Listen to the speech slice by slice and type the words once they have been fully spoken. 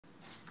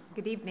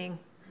Good evening.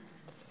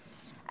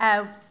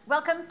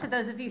 Welcome to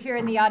those of you here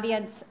in the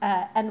audience,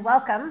 and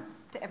welcome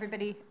to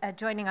everybody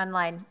joining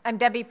online. I'm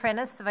Debbie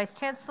Prentice, the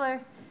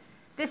Vice-Chancellor.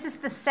 This is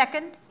the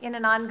second in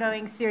an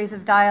ongoing series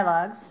of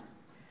dialogues.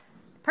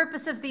 The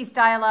purpose of these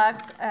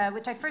dialogues,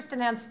 which I first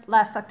announced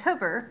last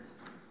October,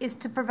 is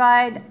to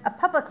provide a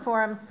public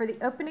forum for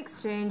the open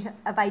exchange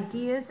of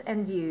ideas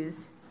and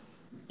views,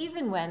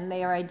 even when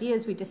they are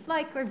ideas we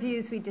dislike or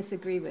views we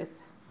disagree with.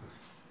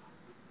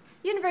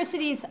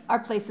 Universities are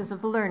places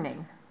of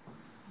learning,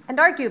 and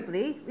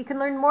arguably, we can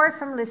learn more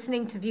from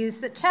listening to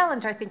views that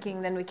challenge our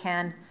thinking than we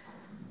can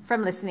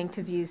from listening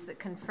to views that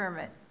confirm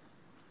it.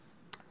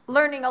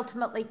 Learning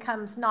ultimately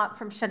comes not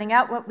from shutting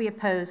out what we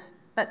oppose,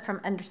 but from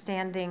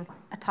understanding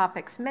a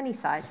topic's many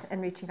sides and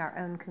reaching our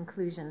own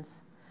conclusions.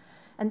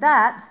 And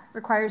that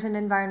requires an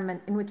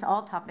environment in which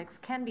all topics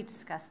can be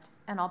discussed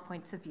and all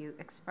points of view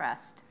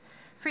expressed.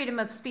 Freedom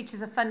of speech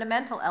is a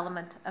fundamental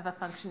element of a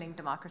functioning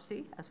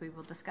democracy, as we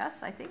will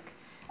discuss, I think,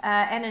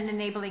 and an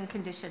enabling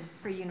condition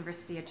for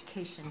university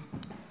education.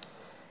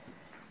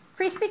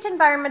 Free speech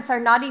environments are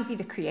not easy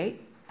to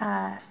create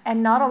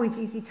and not always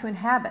easy to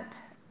inhabit,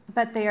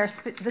 but they are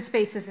the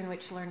spaces in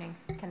which learning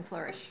can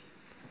flourish.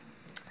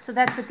 So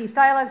that's what these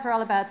dialogues are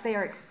all about. They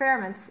are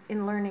experiments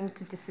in learning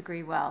to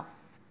disagree well.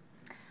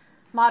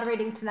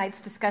 Moderating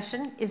tonight's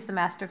discussion is the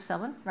Master of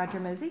Selwyn, Roger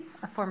Mosey,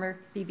 a former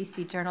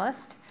BBC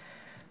journalist.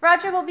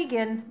 Roger will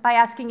begin by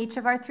asking each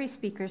of our three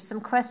speakers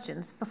some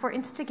questions before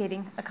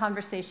instigating a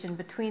conversation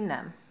between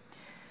them.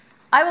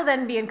 I will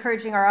then be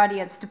encouraging our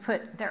audience to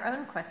put their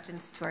own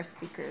questions to our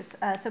speakers,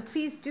 so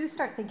please do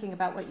start thinking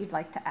about what you'd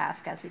like to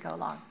ask as we go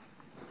along.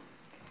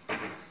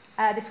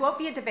 This won't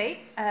be a debate.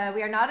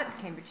 We are not at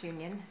the Cambridge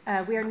Union.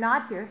 We are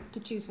not here to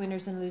choose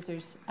winners and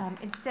losers.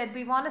 Instead,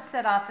 we want to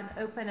set off an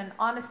open and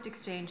honest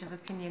exchange of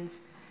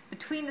opinions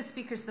between the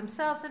speakers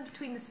themselves and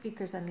between the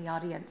speakers and the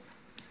audience.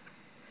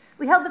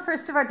 We held the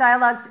first of our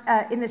dialogues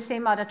in the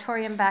same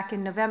auditorium back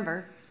in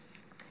November.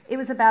 It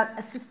was about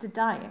assisted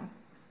dying.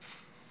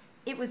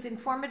 It was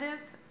informative,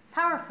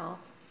 powerful,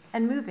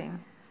 and moving,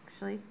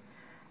 actually.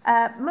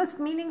 Most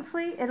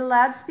meaningfully, it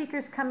allowed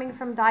speakers coming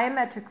from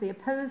diametrically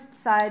opposed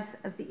sides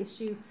of the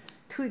issue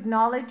to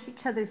acknowledge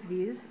each other's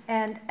views,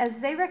 and as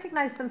they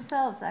recognized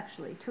themselves,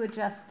 actually, to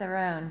adjust their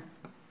own.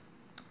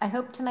 I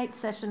hope tonight's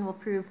session will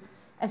prove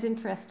as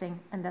interesting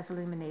and as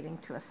illuminating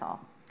to us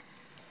all.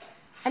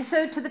 And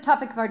so to the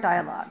topic of our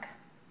dialogue.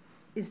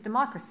 Is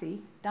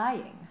democracy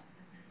dying?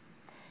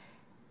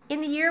 In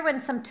the year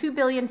when some 2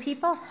 billion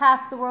people,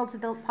 half the world's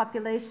adult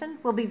population,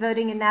 will be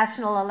voting in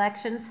national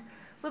elections,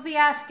 we'll be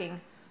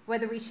asking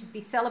whether we should be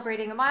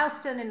celebrating a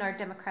milestone in our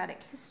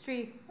democratic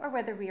history or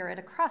whether we are at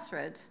a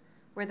crossroads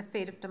where the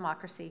fate of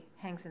democracy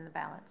hangs in the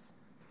balance.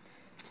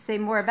 To say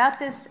more about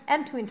this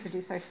and to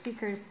introduce our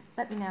speakers,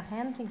 let me now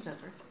hand things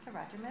over to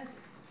Roger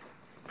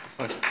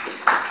Mosey.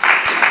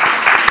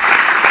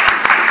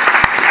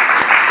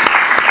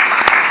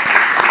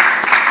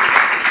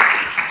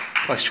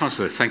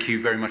 Vice-Chancellor, thank you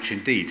very much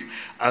indeed.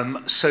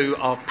 So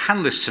our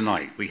panellists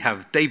tonight, we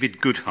have David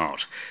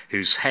Goodhart,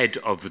 who's head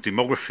of the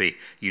demography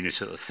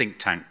unit at the think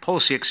tank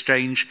Policy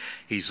Exchange.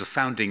 He's the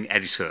founding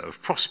editor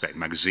of Prospect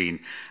magazine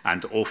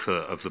and author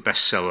of the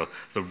bestseller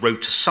The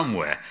Road to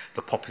Somewhere,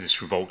 The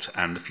Populist Revolt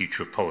and the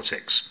Future of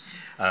Politics.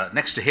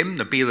 Next to him,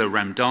 Nabila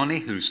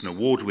Ramdani, who's an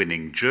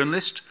award-winning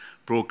journalist,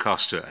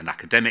 broadcaster and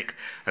academic,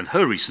 and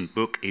her recent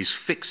book is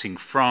Fixing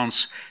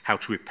France, How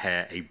to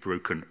Repair a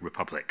Broken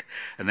Republic.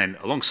 And then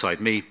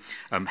alongside me,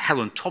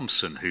 Helen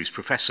Thompson, who's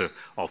Professor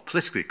of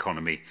Political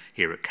Economy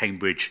here at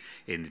Cambridge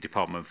in the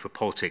Department for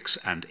Politics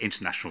and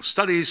International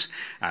Studies,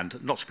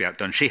 and not to be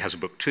outdone, she has a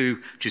book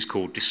too, which is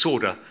called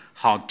Disorder,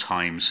 Hard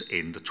Times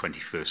in the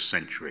 21st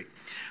Century.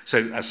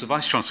 So, as the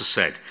Vice-Chancellor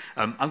said,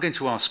 I'm going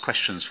to ask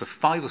questions for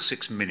 5 or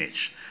 6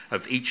 minutes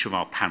of each of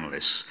our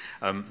panellists.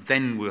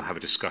 Then we'll have a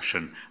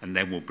discussion, and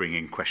then we'll bring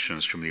in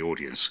questions from the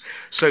audience.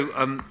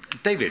 So,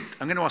 David,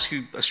 I'm going to ask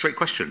you a straight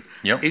question.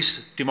 Yep.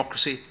 Is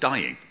democracy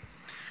dying?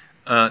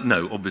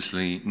 No,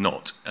 obviously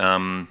not.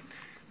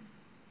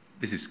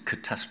 This is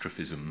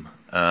catastrophism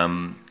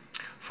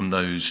from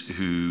those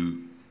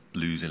who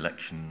lose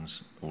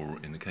elections, or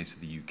in the case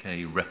of the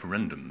UK,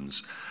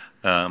 referendums.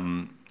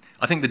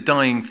 I think the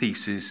dying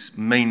thesis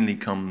mainly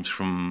comes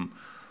from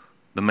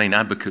the main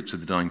advocates of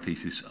the dying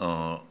thesis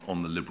are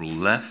on the liberal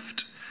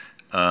left,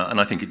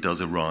 and I think it does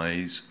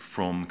arise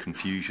from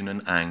confusion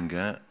and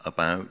anger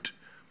about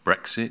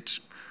Brexit,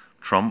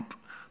 Trump,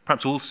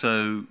 perhaps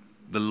also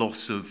the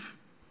loss of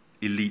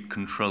elite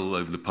control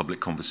over the public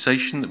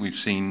conversation that we've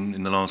seen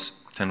in the last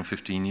 10 or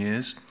 15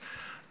 years.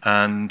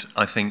 And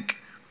I think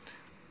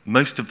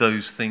most of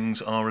those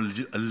things are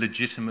a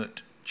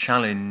legitimate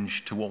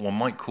challenge to what one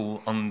might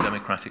call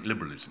undemocratic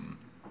liberalism.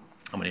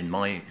 I mean,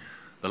 in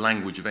the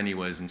language of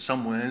anywheres and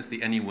somewheres,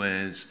 the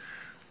anywheres,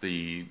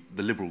 the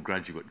liberal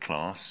graduate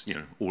class, you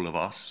know, all of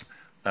us,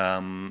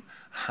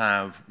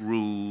 have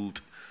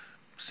ruled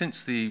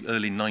since the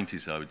early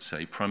 90s, I would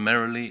say,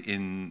 primarily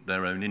in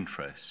their own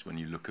interests. When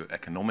you look at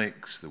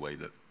economics, the way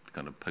that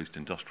kind of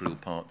post-industrial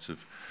parts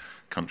of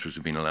countries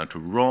have been allowed to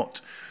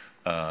rot,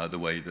 the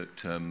way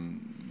that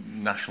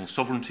national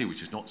sovereignty,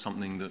 which is not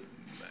something that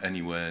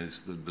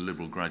anywheres the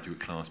liberal graduate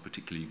class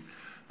particularly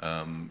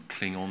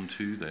cling on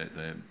to.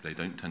 They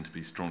don't tend to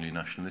be strongly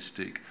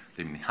nationalistic.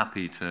 They've been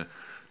happy to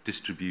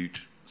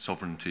distribute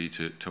sovereignty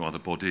to other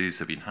bodies.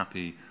 They've been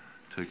happy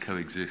to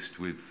coexist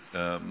with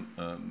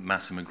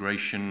mass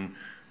immigration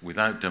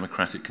without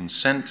democratic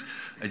consent.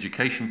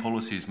 Education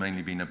policy has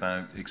mainly been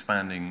about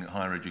expanding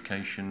higher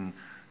education,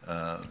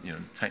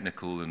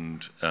 technical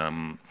and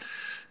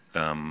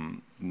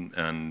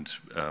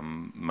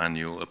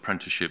manual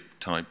apprenticeship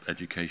type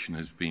education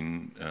has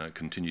been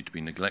continued to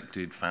be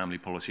neglected. Family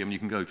policy. I mean, you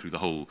can go through the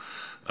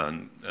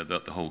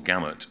whole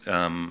gamut.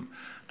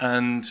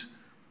 And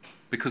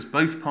because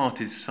both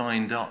parties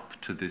signed up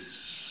to this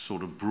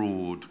sort of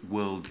broad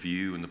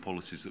worldview and the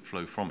policies that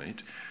flow from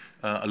it,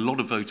 a lot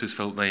of voters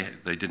felt they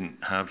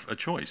didn't have a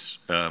choice.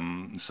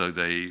 So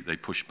they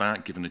pushed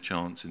back, given a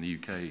chance in the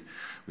UK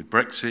with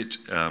Brexit,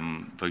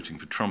 voting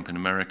for Trump in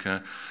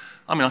America.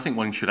 I mean, I think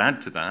one should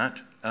add to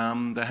that,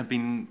 there have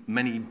been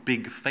many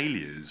big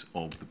failures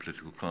of the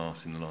political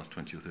class in the last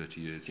 20 or 30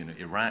 years.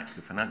 Iraq,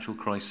 the financial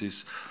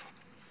crisis,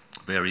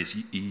 various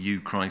EU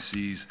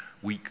crises,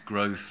 weak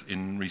growth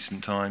in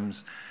recent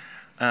times.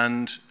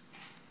 And,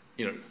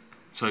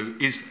 so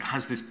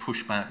has this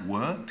pushback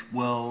worked?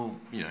 Well,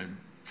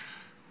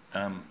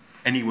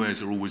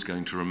 anywheres are always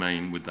going to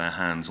remain with their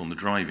hands on the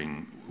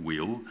driving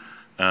wheel.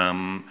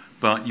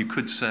 But you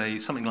could say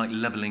something like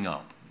levelling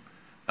up.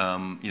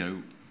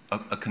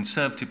 A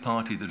Conservative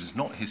Party that has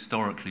not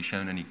historically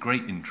shown any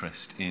great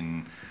interest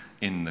in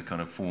the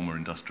kind of former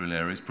industrial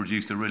areas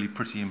produced a really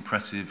pretty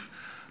impressive,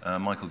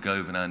 Michael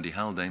Gove and Andy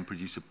Haldane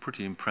produced a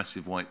pretty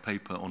impressive white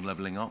paper on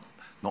levelling up.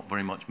 Not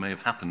very much may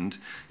have happened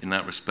in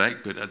that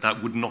respect, but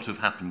that would not have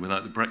happened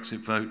without the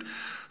Brexit vote.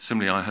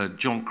 Similarly, I heard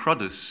John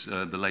Cruddas,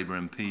 the Labour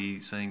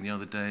MP, saying the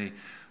other day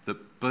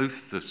that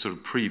both the sort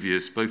of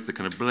both the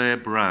kind of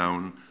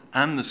Blair-Brown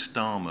and the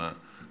Starmer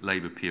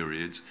Labour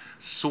periods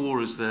saw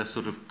as their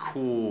sort of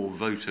core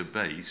voter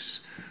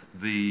base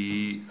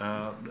the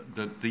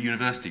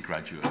university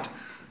graduate,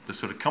 the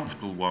sort of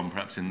comfortable one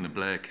perhaps in the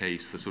Blair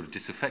case, the sort of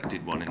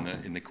disaffected one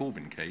in the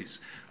Corbyn case,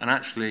 and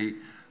actually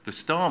the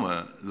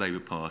Starmer Labour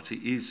Party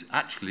is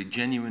actually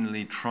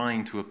genuinely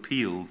trying to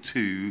appeal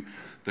to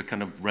the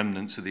kind of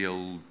remnants of the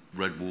old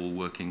Red Wall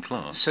working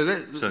class.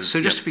 So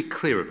just to be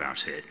clear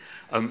about it,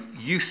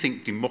 you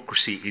think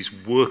democracy is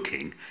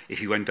working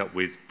if you end up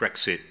with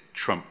Brexit,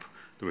 Trump,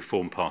 the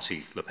Reform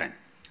Party, Le Pen?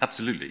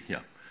 Absolutely,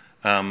 yeah.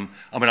 I mean,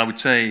 I would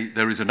say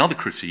there is another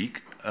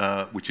critique,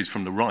 which is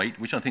from the right,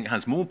 which I think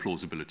has more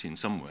plausibility in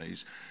some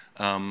ways,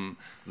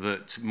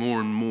 that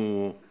more and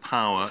more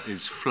power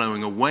is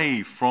flowing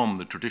away from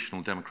the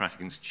traditional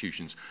democratic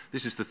institutions.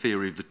 This is the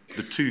theory of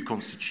the two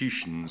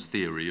constitutions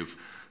theory of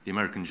the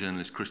American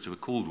journalist Christopher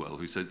Caldwell,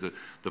 who says that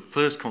the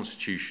first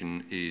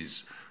constitution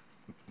is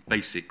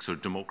basic sort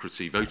of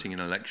democracy, voting in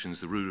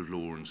elections, the rule of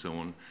law, and so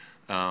on.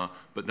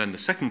 But then the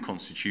second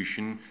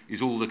constitution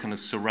is all the kind of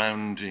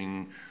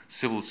surrounding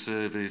civil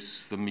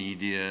service, the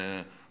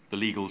media, the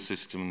legal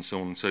system, and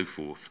so on and so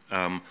forth.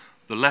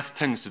 The left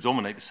tends to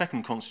dominate the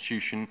second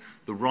constitution.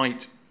 The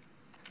right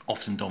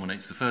often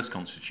dominates the first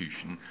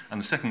constitution.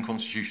 And the second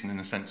constitution, in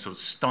a sense, sort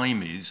of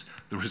stymies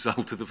the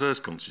result of the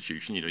first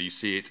constitution. You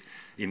see it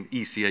in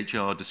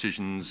ECHR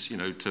decisions,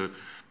 to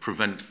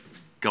prevent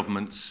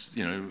governments,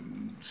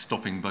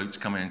 stopping boats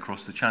coming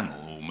across the channel,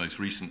 or most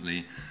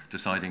recently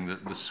deciding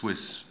that the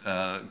Swiss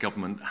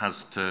government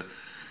has to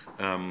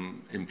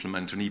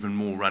implement an even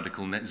more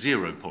radical net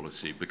zero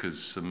policy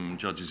because some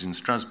judges in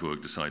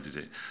Strasbourg decided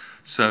it.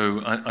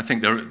 So I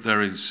think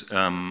there is.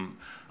 I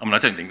mean, I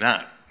don't think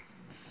that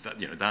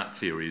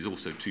theory is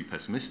also too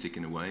pessimistic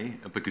in a way,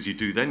 because you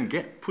do then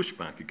get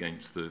pushback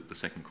against the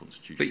second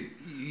constitution. But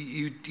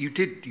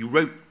you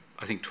wrote,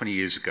 I think 20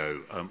 years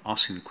ago,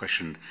 asking the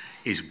question,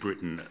 is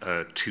Britain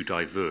too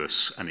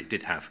diverse? And it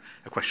did have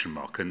a question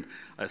mark. And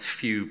a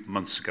few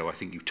months ago, I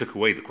think you took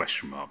away the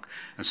question mark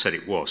and said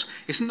it was.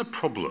 Isn't the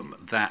problem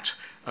that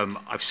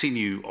I've seen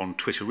you on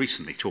Twitter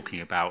recently talking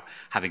about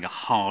having a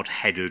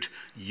hard-headed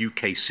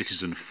UK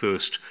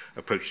citizen-first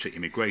approach to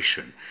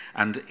immigration?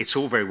 And it's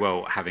all very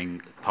well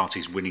having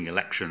parties winning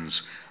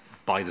elections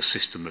by the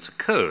system that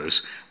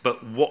occurs,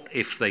 but what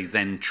if they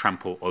then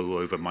trample all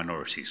over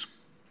minorities?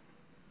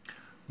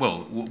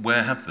 Well,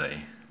 where have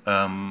they?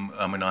 I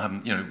mean, I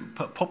haven't.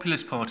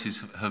 Populist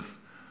parties have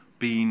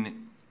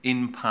been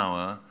in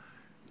power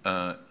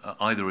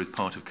either as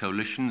part of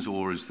coalitions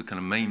or as the kind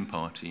of main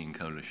party in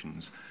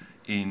coalitions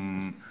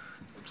in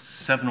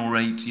 7 or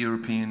 8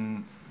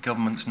 European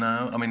governments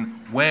now. I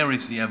mean, where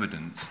is the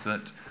evidence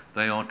that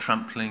they are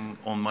trampling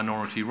on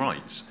minority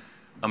rights?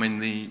 I mean,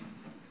 the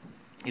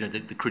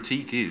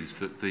critique is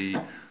that the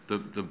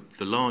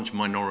large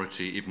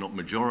minority, if not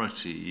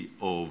majority,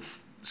 of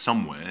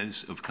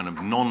somewheres of kind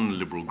of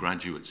non-liberal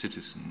graduate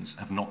citizens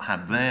have not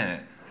had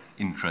their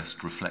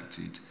interest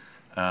reflected.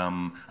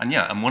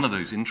 And one of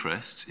those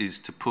interests is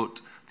to put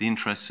the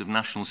interests of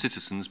national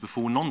citizens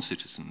before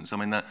non-citizens. I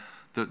mean,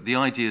 the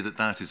idea that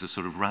that is a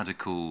sort of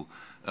radical,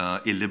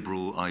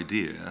 illiberal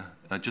idea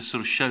just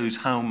sort of shows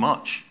how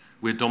much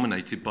we're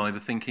dominated by the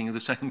thinking of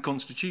the Second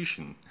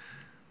Constitution.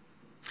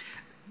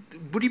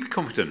 Would you be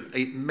confident,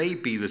 it may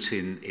be that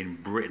in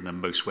Britain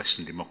and most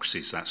Western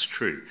democracies that's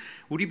true,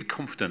 would you be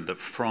confident that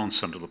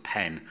France under Le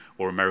Pen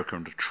or America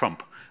under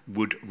Trump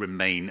would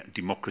remain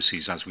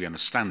democracies as we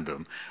understand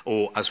them,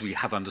 or as we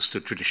have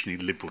understood traditionally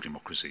liberal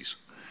democracies?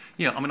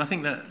 Yeah, I mean, I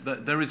think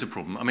that there is a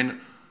problem. I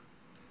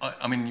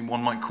mean,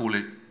 one might call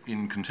it,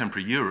 in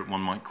contemporary Europe,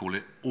 one might call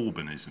it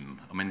Orbanism.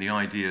 I mean, the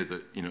idea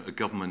that, you know, a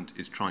government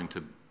is trying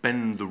to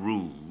bend the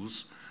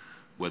rules,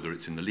 whether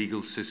it's in the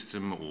legal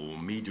system or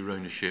media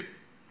ownership,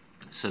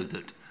 so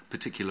that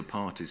particular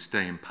parties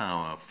stay in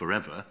power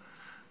forever.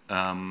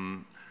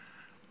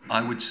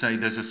 I would say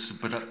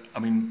I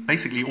mean,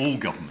 basically all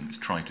governments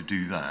try to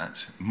do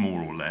that,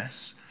 more or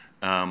less.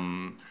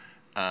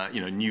 You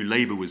know, New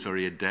Labour was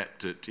very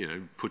adept at, you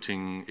know,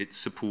 putting its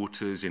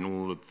supporters in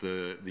all of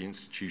the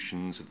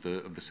institutions of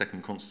the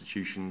Second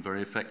Constitution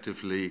very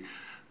effectively.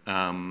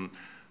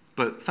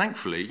 But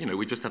thankfully, you know,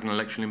 we just had an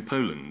election in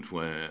Poland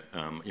where,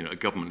 you know, a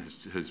government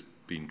has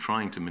been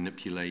trying to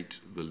manipulate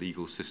the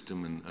legal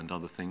system and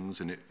other things,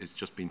 and it's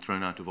just been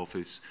thrown out of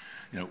office.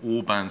 You know,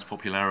 Orban's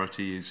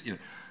popularity is, you know,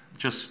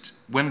 just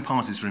when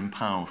parties are in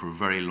power for a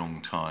very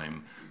long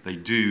time, they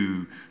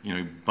do, you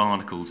know,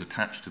 barnacles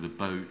attached to the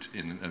boat,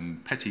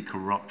 and petty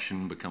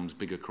corruption becomes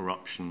bigger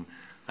corruption.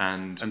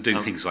 And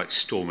doing things like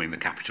storming the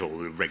Capitol,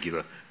 the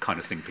regular kind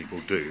of thing people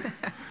do.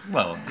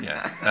 Well,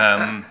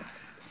 yeah.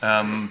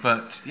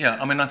 But,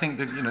 yeah, I mean, I think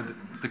that, you know,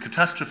 the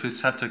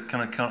catastrophists have to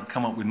kind of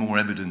come up with more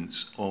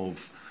evidence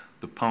of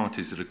the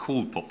parties that are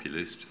called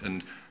populist,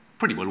 and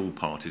pretty well all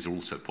parties are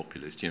also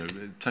populist. You know,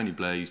 Tony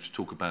Blair used to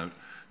talk about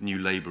New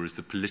Labour as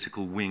the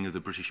political wing of the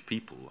British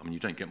people. I mean, you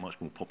don't get much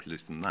more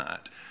populist than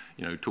that.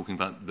 You know, talking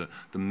about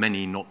the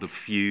many, not the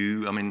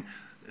few. I mean,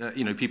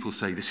 you know, people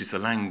say this is the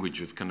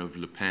language of kind of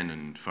Le Pen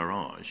and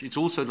Farage. It's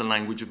also the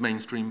language of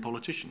mainstream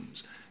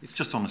politicians. It's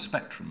just on a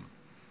spectrum.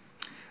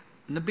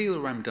 Nabil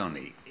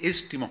Ramdani,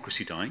 is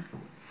democracy dying?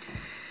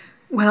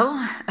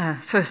 Well,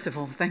 first of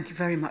all, thank you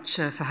very much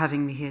for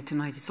having me here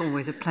tonight. It's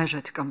always a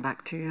pleasure to come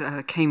back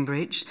to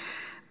Cambridge.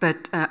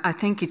 But I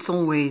think it's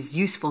always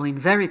useful in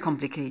very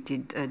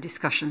complicated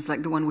discussions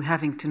like the one we're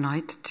having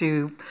tonight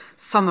to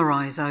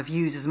summarize our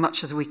views as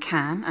much as we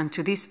can. And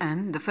to this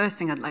end, the first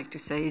thing I'd like to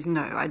say is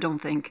no, I don't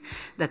think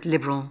that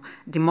liberal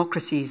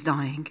democracy is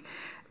dying.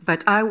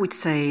 But I would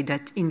say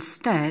that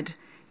instead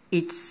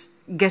it's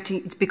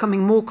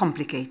becoming more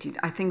complicated.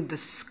 I think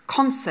the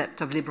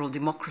concept of liberal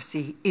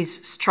democracy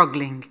is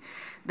struggling.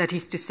 That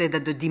is to say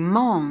that the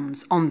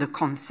demands on the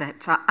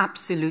concept are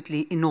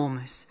absolutely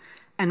enormous,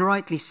 and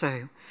rightly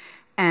so.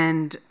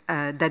 And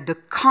that the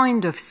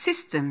kind of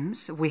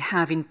systems we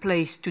have in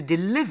place to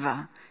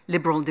deliver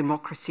liberal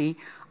democracy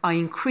are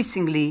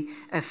increasingly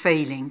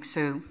failing.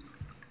 So,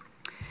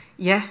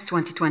 yes,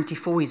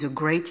 2024 is a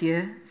great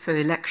year for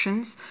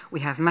elections.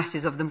 We have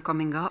masses of them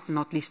coming up,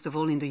 not least of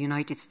all in the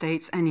United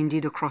States and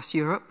indeed across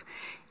Europe.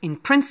 In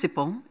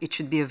principle, it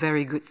should be a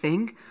very good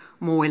thing.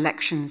 More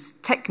elections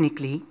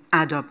technically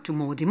add up to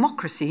more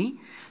democracy.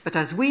 But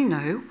as we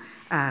know,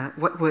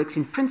 what works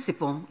in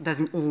principle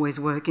doesn't always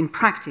work in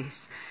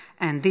practice.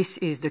 And this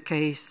is the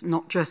case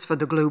not just for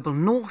the global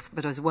north,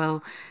 but as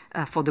well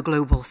for the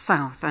global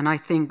south. And I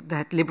think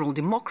that liberal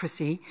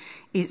democracy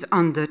is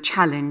under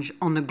challenge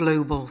on a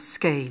global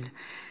scale.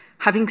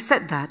 Having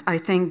said that, I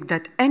think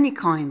that any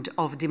kind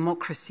of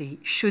democracy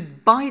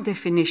should, by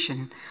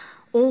definition,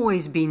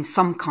 always be in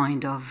some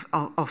kind of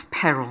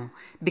peril,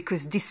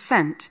 because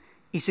dissent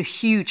is a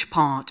huge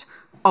part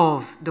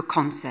of the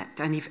concept.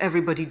 And if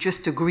everybody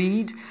just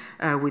agreed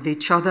with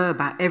each other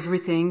about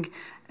everything,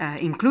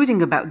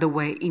 including about the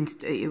way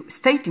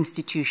state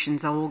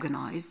institutions are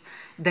organized,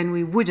 then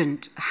we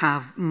wouldn't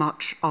have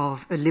much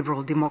of a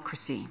liberal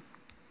democracy.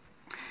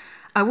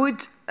 I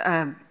would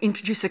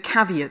introduce a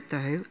caveat,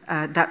 though,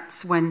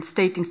 that's when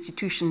state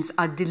institutions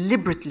are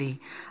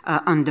deliberately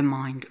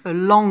undermined,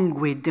 along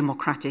with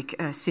democratic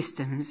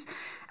systems,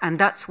 and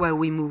that's where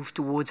we move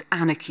towards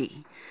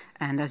anarchy.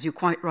 And as you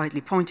quite rightly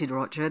pointed,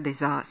 Roger, there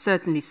are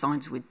certainly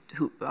signs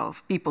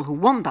of people who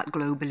want that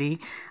globally,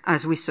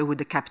 as we saw with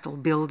the Capitol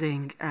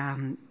building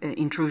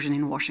intrusion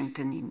in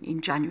Washington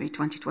in January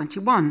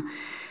 2021,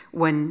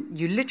 when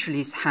you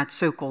literally had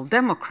so-called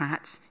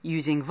Democrats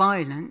using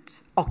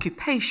violent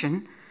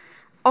occupation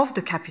of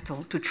the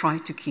Capitol to try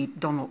to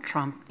keep Donald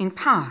Trump in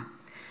power.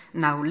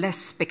 Now, less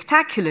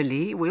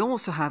spectacularly, we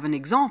also have an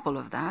example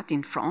of that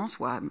in France,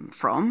 where I'm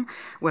from,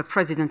 where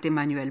President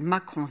Emmanuel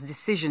Macron's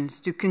decisions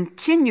to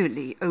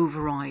continually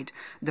override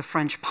the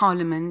French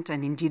Parliament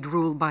and indeed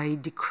rule by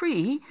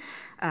decree,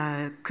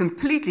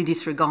 completely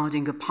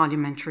disregarding a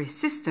parliamentary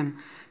system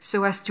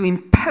so as to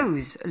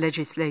impose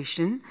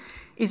legislation,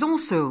 is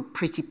also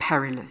pretty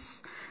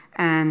perilous.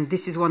 And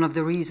this is one of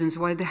the reasons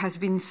why there has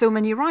been so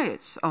many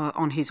riots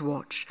on his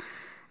watch.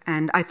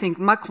 And I think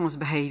Macron's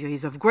behavior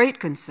is of great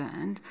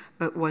concern,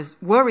 but what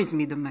worries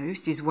me the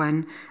most is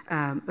when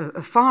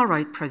a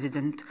far-right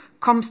president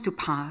comes to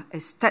power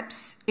and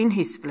steps in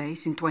his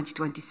place in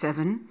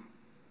 2027,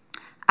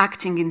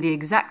 acting in the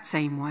exact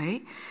same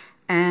way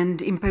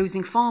and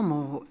imposing far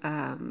more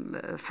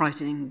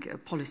frightening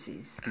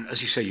policies. And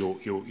as you say,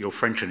 you're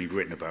French and you've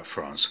written about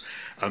France.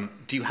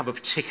 Do you have a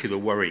particular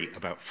worry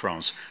about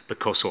France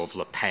because of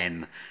Le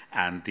Pen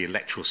and the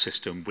electoral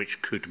system,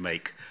 which could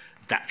make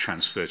that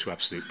transfer to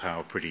absolute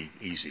power pretty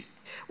easy?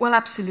 Well,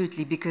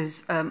 absolutely,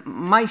 because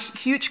my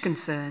huge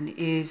concern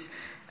is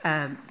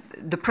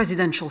the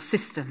presidential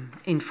system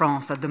in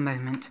France at the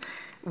moment,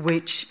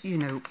 which,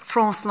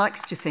 France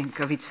likes to think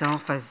of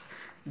itself as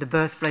the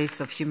birthplace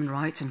of human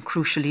rights and,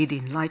 crucially, the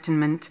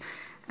Enlightenment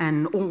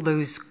and all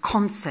those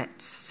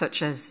concepts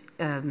such as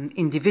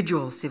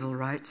individual civil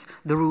rights,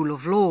 the rule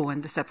of law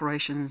and the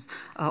separations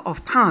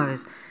of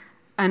powers.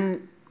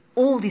 And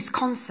all these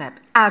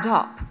concepts add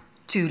up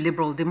to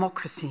liberal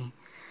democracy.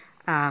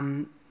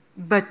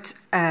 But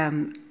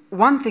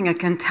one thing I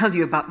can tell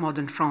you about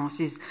modern France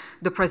is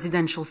the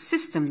presidential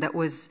system that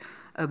was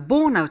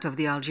born out of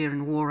the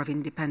Algerian War of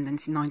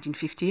Independence in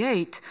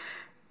 1958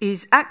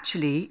 is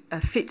actually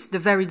fits the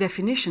very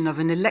definition of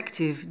an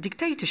elective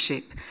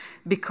dictatorship,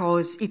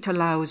 because it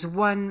allows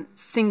one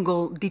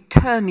single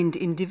determined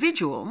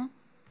individual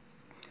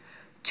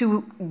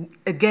to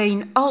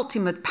gain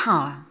ultimate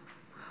power.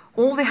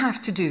 All they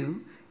have to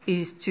do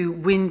is to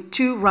win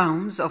 2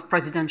 rounds of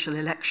presidential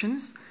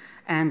elections,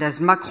 and as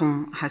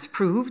Macron has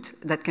proved,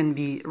 that can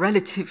be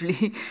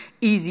relatively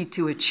easy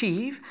to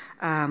achieve.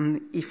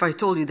 If I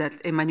told you that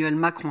Emmanuel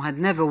Macron had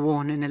never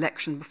won an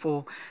election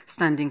before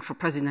standing for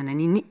president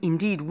and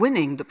indeed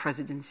winning the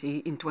presidency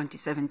in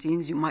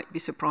 2017, you might be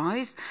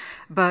surprised.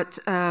 But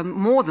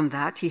more than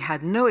that, he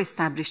had no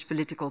established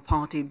political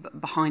party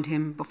behind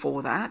him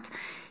before that.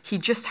 He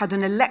just had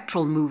an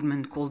electoral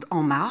movement called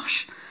En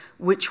Marche,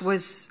 which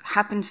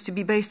happens to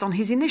be based on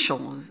his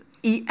initials,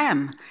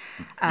 EM.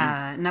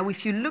 Now,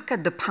 if you look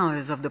at the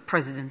powers of the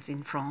presidents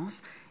in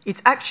France,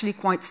 it's actually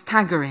quite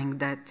staggering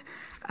that,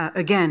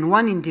 again,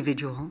 one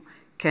individual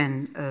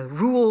can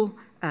rule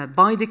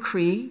by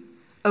decree,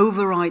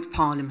 override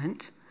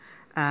parliament.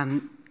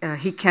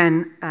 He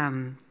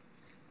can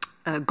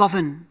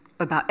govern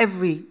about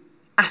every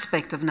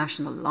aspect of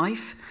national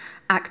life,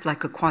 act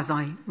like a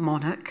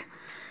quasi-monarch.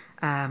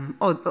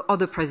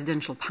 Other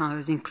presidential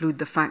powers include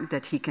the fact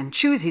that he can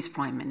choose his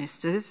prime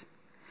ministers.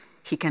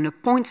 He can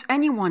appoint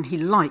anyone he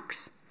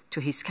likes to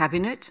his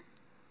cabinet,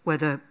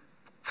 whether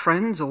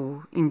friends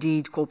or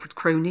indeed corporate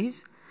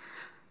cronies.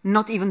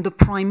 Not even the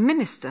prime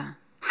minister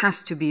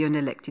has to be an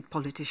elected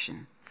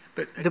politician.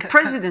 But the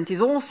president is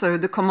also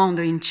the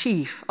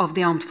commander-in-chief of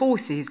the armed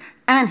forces,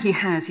 and he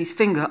has his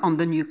finger on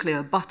the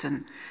nuclear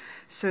button.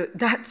 So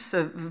that's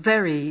a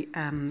very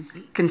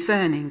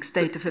concerning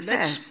state of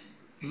affairs.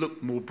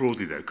 Look more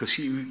broadly, though, because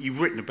you've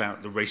written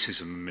about the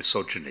racism and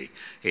misogyny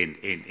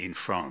in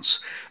France.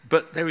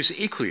 But there is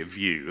equally a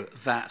view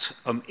that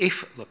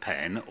if Le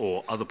Pen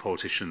or other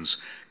politicians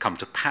come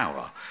to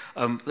power,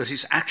 that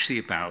it's actually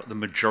about the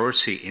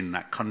majority in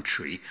that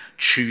country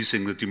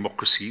choosing the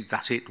democracy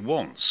that it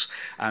wants.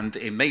 And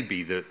it may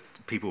be that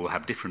people will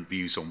have different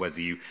views on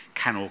whether you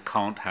can or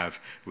can't have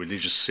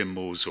religious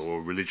symbols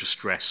or religious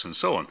dress and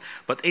so on.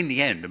 But in the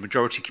end, the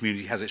majority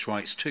community has its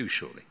rights too,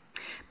 surely.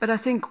 But I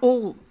think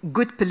all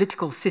good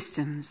political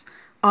systems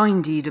are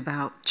indeed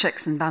about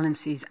checks and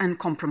balances and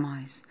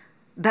compromise.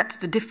 That's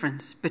the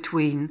difference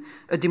between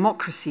a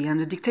democracy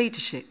and a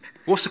dictatorship.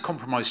 What's the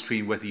compromise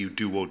between whether you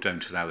do or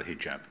don't allow the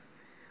hijab?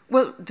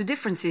 Well, the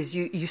difference is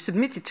you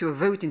submit it to a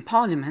vote in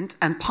Parliament,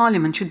 and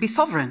Parliament should be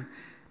sovereign.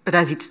 But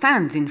as it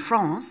stands in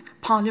France,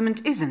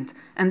 Parliament isn't.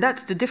 And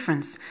that's the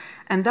difference.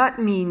 And that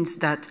means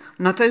that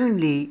not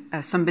only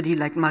somebody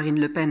like Marine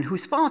Le Pen,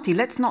 whose party,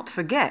 let's not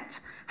forget,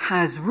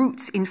 has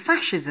roots in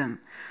fascism.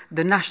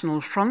 The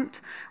National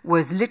Front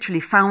was literally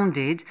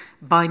founded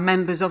by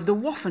members of the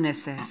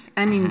Waffen-SS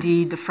and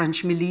indeed the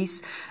French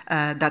milice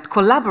that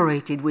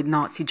collaborated with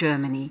Nazi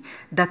Germany.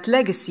 That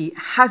legacy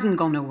hasn't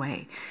gone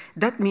away.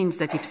 That means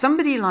that if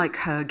somebody like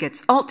her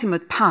gets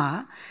ultimate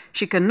power,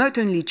 she can not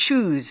only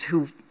choose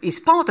who is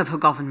part of her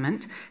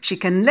government, she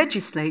can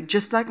legislate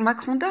just like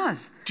Macron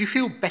does. Do you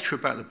feel better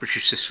about the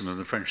British system than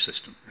the French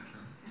system?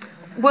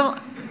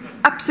 Well,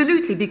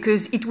 absolutely,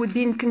 because it would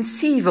be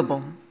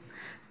inconceivable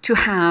to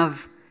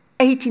have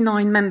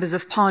 89 members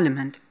of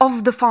parliament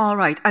of the far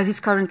right, as is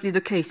currently the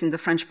case in the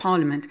French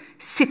parliament,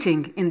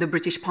 sitting in the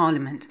British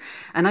parliament.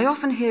 And I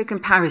often hear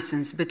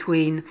comparisons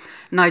between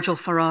Nigel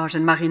Farage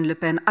and Marine Le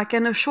Pen. I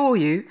can assure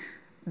you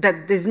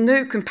that there's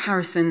no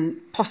comparison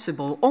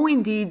possible, or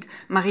indeed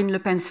Marine Le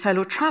Pen's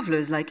fellow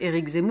travellers like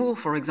Éric Zemmour,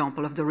 for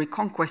example, of the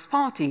Reconquest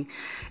Party.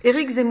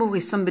 Éric Zemmour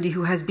is somebody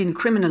who has been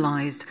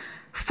criminalised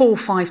 4 or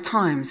 5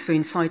 times for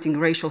inciting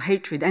racial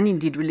hatred and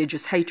indeed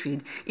religious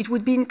hatred. It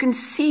would be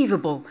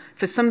inconceivable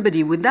for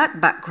somebody with that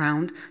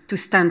background to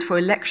stand for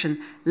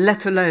election,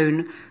 let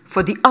alone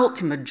for the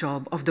ultimate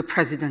job of the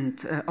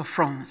president of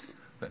France.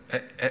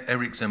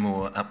 Eric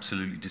Zemmour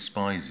absolutely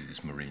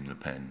despises Marine Le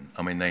Pen.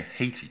 I mean, they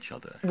hate each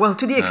other. Well,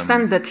 to the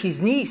extent that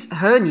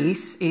her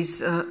niece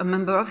is a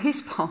member of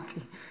his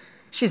party.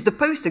 She's the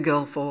poster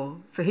girl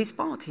for his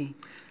party.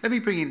 Let me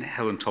bring in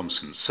Helen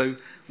Thompson. So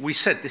we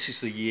said this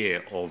is the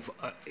year of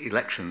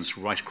elections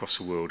right across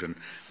the world and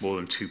more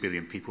than 2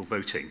 billion people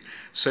voting.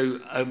 So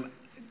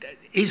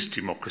is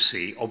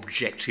democracy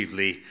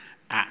objectively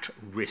at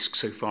risk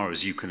so far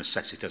as you can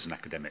assess it as an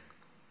academic?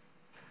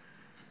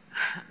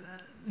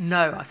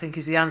 No, I think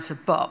is the answer,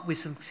 but with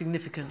some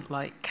significant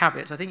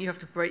caveats. I think you have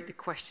to break the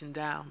question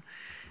down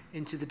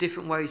into the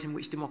different ways in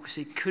which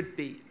democracy could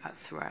be at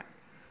threat,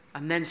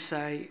 and then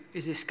say,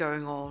 is this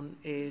going on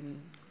in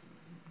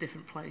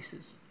different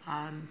places?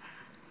 And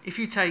if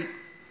you take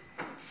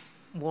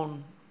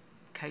one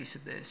case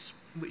of this,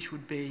 which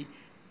would be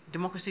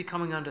democracy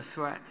coming under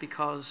threat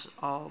because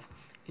of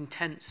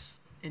intense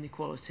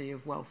inequality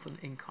of wealth and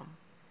income,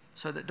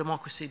 so that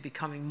democracy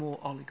becoming more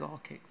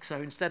oligarchic. So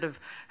instead of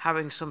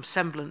having some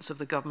semblance of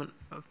the government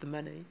of the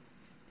many,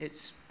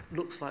 it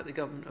looks like the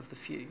government of the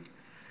few.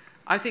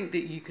 I think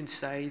that you can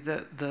say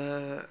that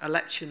the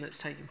election that's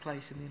taking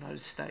place in the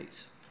United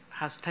States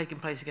has taken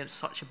place against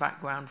such a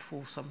background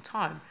for some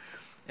time.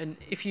 And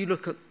if you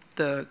look at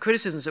the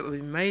criticisms that were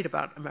being made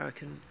about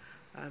American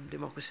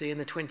democracy in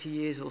the 20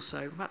 years or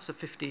so, perhaps the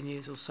 15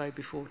 years or so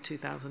before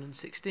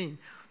 2016,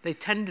 they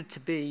tended to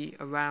be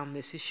around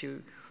this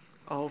issue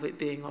of it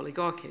being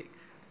oligarchic.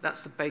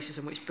 That's the basis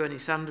on which Bernie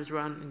Sanders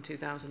ran in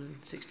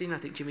 2016. I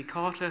think Jimmy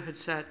Carter had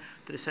said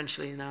that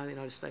essentially now the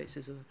United States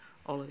is an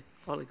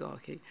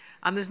oligarchy.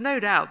 And there's no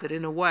doubt that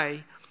in a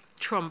way,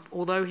 Trump,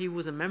 although he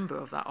was a member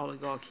of that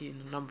oligarchy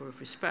in a number of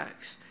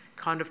respects,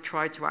 kind of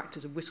tried to act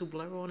as a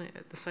whistleblower on it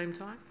at the same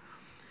time.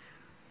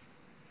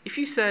 If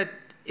you said,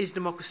 is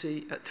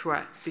democracy at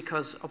threat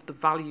because of the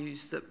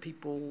values that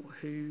people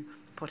who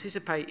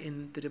participate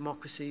in the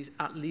democracies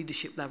at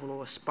leadership level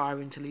or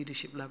aspiring to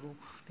leadership level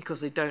because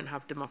they don't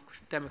have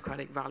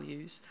democratic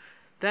values,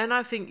 then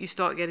I think you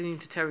start getting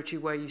into territory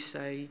where you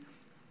say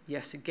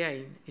yes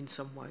again in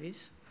some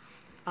ways.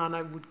 And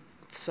I would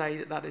say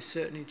that that is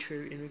certainly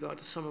true in regard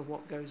to some of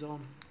what goes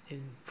on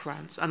in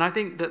France. And I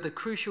think that the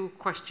crucial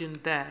question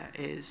there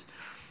is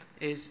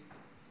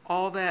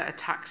are there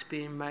attacks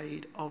being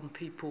made on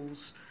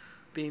people's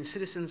being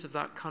citizens of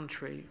that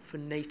country for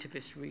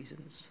nativist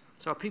reasons?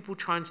 So are people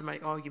trying to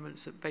make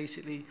arguments that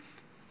basically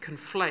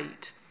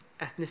conflate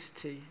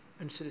ethnicity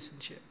and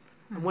citizenship?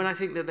 Mm-hmm. And when I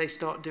think that they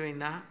start doing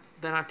that,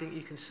 then I think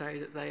you can say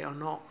that they are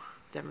not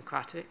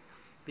democratic,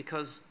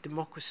 because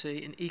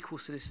democracy and equal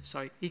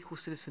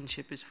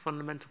citizenship is a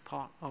fundamental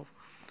part of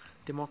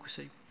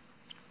democracy.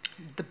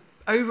 The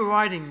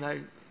overriding,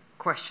 though,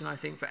 question, I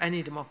think, for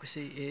any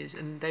democracy is,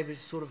 and David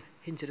sort of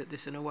hinted at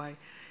this in a way,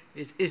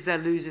 is there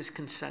losers'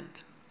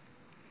 consent?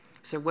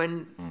 So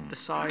when the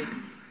side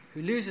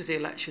who loses the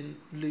election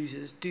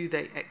loses, do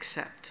they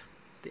accept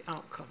the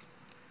outcome?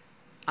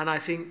 And I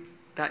think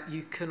that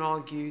you can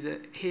argue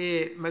that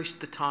here, most of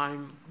the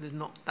time, there's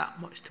not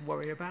that much to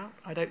worry about.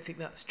 I don't think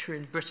that's true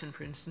in Britain,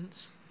 for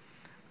instance.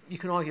 You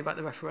can argue about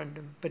the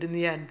referendum, but in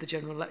the end, the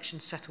general election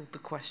settled the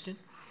question.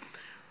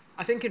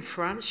 I think in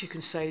France, you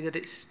can say that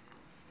it's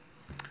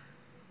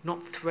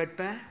not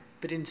threadbare,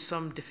 but in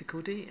some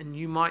difficulty, and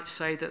you might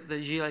say that the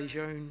Gilets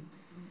jaunes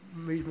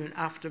movement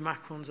after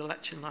Macron's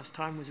election last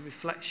time was a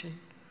reflection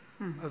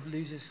of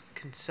losers'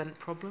 consent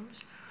problems.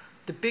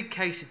 The big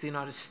case is the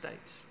United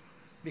States,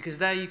 because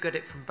there you get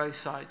it from both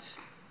sides.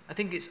 I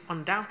think it's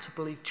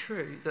undoubtedly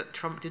true that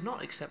Trump did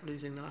not accept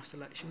losing the last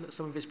election, that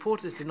some of his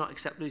supporters did not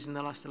accept losing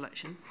the last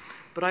election,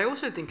 but I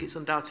also think it's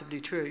undoubtedly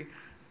true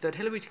that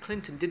Hillary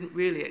Clinton didn't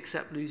really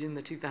accept losing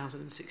the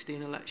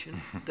 2016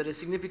 election, that a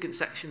significant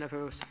section of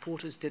her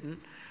supporters didn't,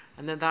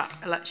 and then that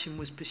election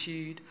was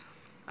pursued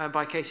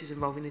by cases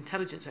involving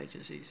intelligence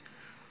agencies.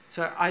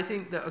 So I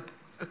think that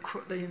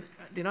the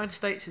United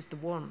States is the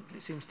one,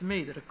 it seems to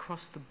me, that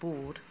across the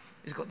board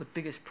has got the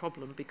biggest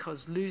problem,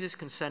 because losers'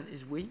 consent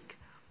is weak,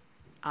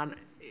 and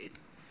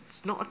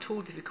it's not at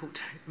all difficult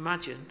to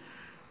imagine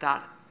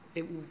that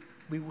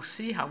we will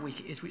see how weak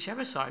it is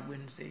whichever side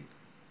wins the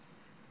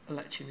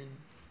election in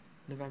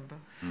November.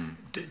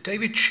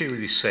 David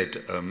cheerily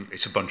said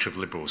it's a bunch of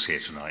liberals here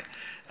tonight.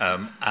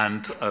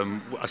 And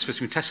I suppose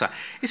to Tessa,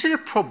 is it a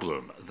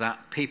problem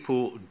that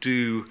people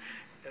do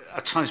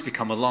at times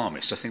become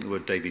alarmist? I think the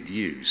word David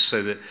used,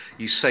 so that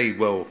you say,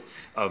 well,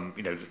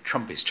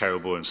 Trump is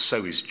terrible and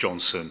so is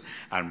Johnson,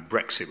 and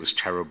Brexit was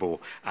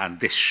terrible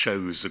and this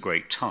shows the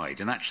great tide.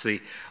 And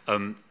actually,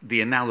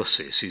 the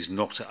analysis is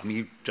not,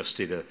 you just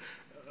did a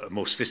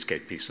more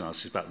sophisticated piece of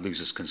analysis about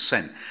losers'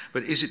 consent,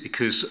 but is it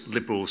because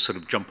liberals sort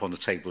of jump on the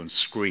table and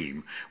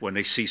scream when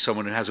they see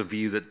someone who has a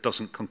view that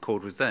doesn't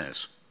concord with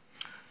theirs?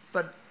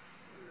 But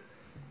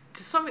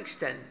to some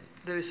extent,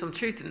 there is some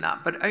truth in that,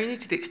 but only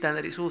to the extent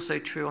that it's also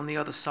true on the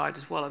other side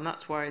as well. And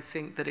that's why I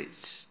think that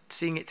it's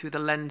seeing it through the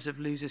lens of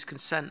losers'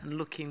 consent and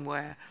looking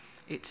where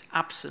it's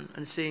absent,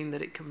 and seeing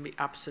that it can be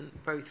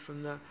absent both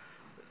from the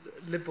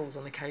liberals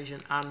on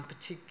occasion, and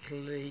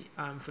particularly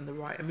from the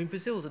right. I mean,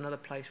 Brazil's another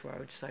place where I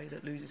would say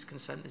that losers'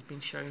 consent has been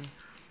shown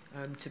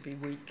to be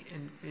weak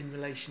in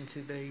relation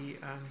to the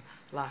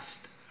last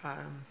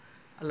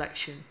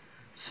election.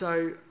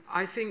 So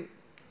I think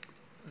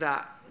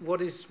that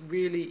what is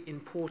really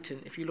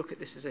important, if you look at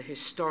this as a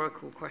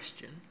historical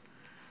question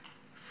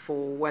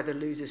for whether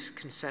losers'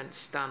 consent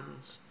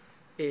stands,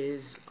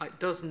 is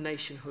does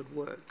nationhood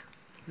work?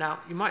 Now,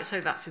 you might say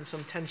that's in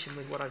some tension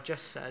with what I've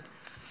just said,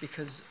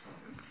 because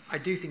I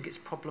do think it's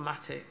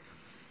problematic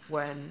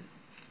when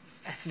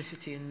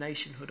ethnicity and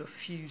nationhood are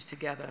fused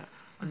together,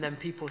 and then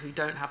people who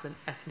don't have the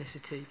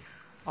ethnicity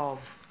of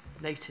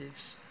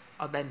natives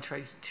are then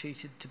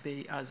treated to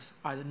be as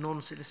either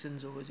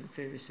non-citizens or as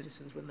inferior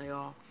citizens when they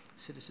are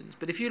citizens.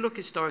 But if you look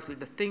historically,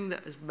 the thing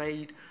that has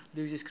made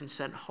losers'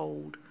 consent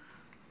hold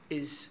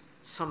is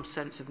some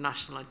sense of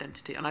national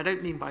identity. And I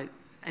don't mean by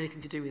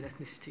anything to do with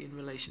ethnicity in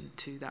relation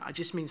to that. I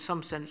just mean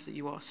some sense that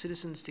you are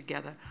citizens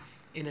together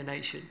in a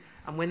nation.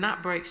 And when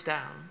that breaks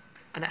down,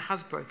 and it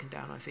has broken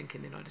down, I think,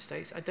 in the United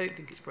States, I don't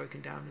think it's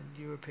broken down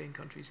in European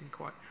countries in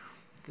quite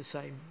the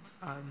same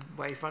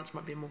way. France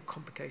might be a more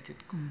complicated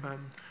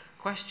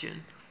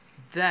question.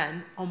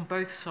 Then, on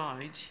both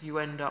sides, you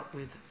end up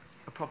with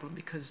a problem,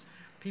 because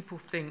people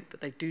think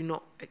that they do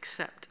not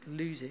accept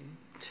losing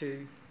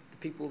to the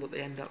people that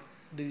they end up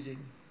losing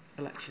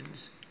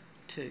elections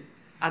to.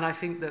 And I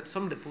think that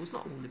some liberals,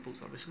 not all liberals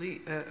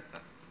obviously,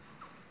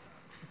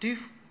 do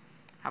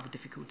have a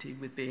difficulty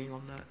with being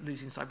on the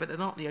losing side, but they're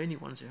not the only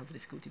ones who have a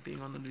difficulty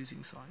being on the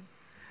losing side.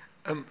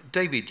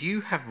 David,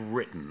 you have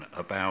written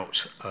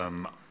about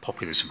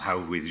populism,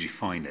 however we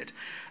define it,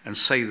 and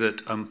say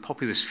that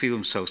populists feel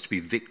themselves to be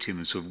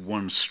victims of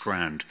one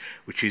strand,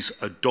 which is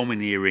a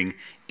domineering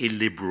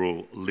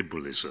illiberal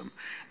liberalism.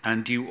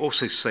 And you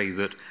also say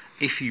that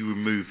if you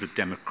remove the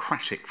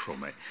democratic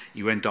from it,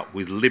 you end up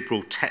with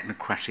liberal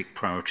technocratic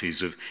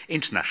priorities of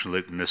international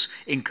openness,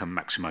 income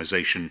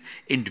maximisation,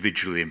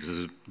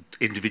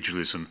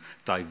 individualism,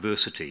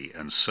 diversity,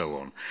 and so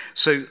on.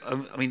 So,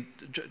 I mean,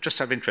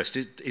 just out of interest,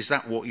 is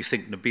that what you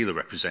think Nabila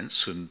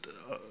represents, and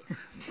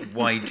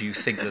why do you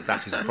think that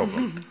that is a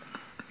problem?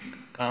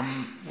 Well,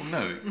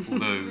 no,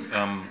 although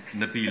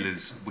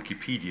Nabila's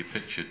Wikipedia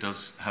picture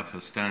does have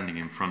her standing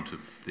in front of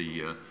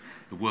the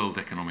World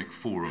Economic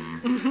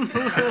Forum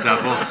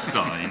Davos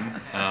sign,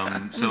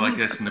 so I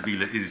guess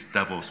Nabila is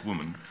Davos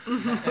woman.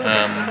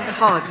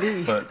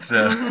 Hardly. But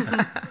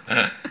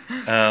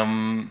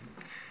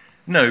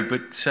no,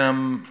 but I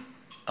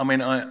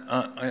mean,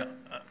 I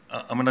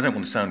don't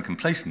want to sound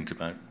complacent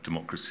about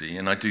democracy,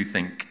 and I do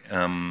think,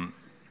 I mean,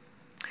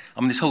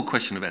 this whole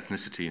question of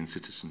ethnicity and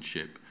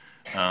citizenship,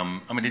 I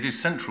mean, it is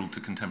central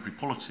to contemporary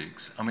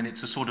politics. I mean,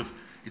 it's a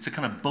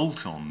kind of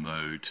bolt-on,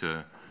 though,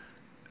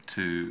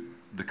 to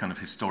the kind of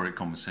historic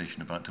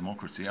conversation about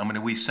democracy. I mean,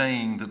 are we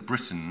saying that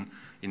Britain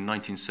in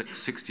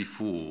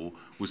 1964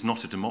 was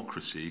not a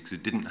democracy because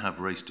it didn't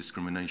have race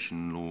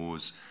discrimination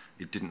laws,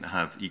 it didn't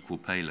have equal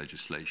pay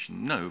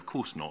legislation? No, of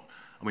course not.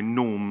 I mean,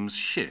 norms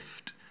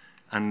shift,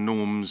 and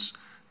norms,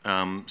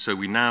 so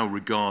we now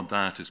regard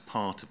that as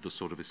part of the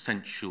sort of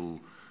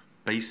essential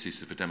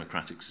basis of a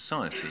democratic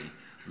society,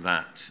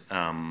 that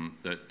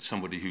that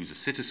somebody who's a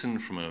citizen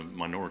from a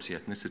minority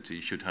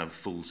ethnicity should have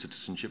full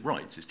citizenship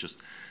rights. It's just,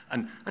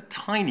 and a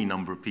tiny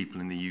number of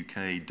people in the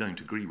UK don't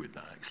agree with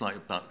that. It's like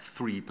about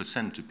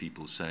 3% of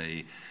people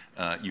say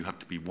you have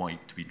to be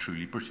white to be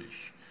truly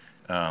British.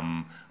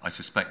 I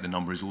suspect the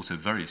number is also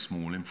very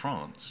small in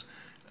France.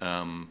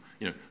 You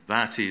know,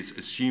 that is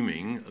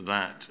assuming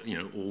that, you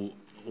know,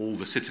 all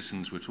the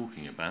citizens we're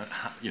talking about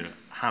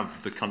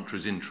have the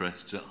country's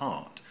interests at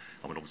heart.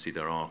 I mean, obviously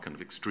there are kind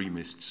of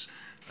extremists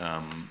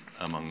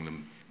among the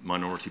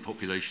minority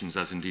populations,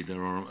 as indeed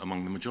there are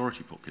among the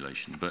majority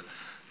population. But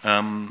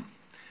I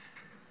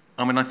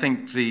mean, I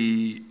think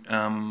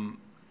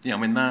I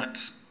mean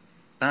that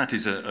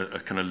is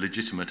a kind of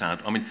legitimate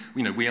I mean,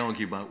 you know, we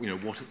argue about, you know,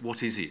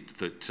 what is it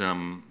that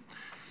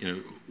you know,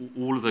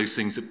 all of those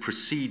things that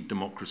precede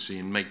democracy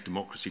and make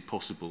democracy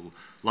possible,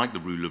 like the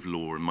rule of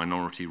law and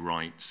minority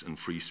rights and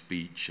free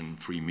speech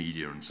and free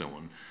media and so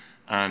on.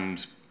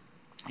 And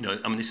you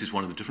know, I mean, this is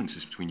one of the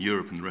differences between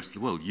Europe and the rest of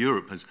the world.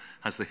 Europe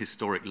has the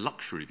historic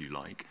luxury, if you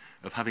like,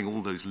 of having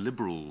all those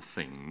liberal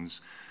things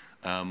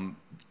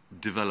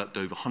developed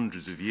over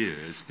hundreds of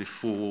years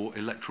before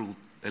electoral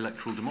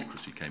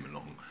democracy came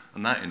along.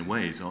 And that, in a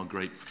way, is our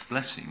great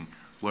blessing,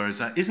 whereas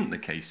that isn't the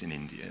case in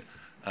India.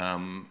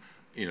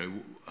 You know,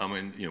 I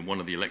mean, you know, one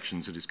of the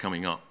elections that is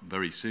coming up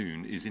very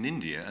soon is in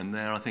India, and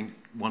there I think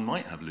one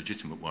might have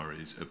legitimate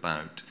worries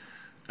about,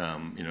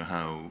 you know,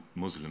 how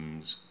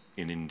Muslims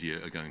in India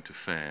are going to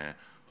fare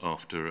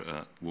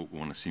after what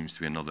one assumes to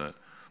be another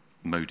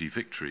Modi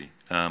victory.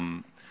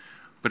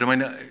 But I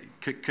mean,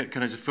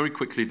 can I just very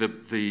quickly,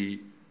 my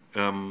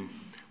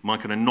kind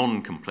of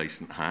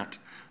non-complacent hat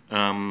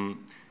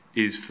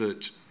is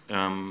that,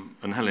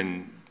 and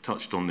Helen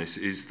touched on this,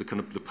 is the kind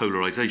of the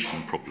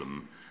polarisation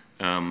problem.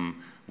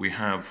 We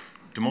have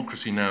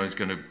democracy now is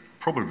going to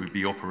probably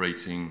be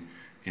operating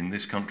in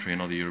this country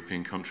and other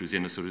European countries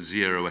in a sort of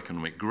zero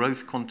economic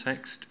growth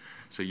context.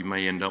 So you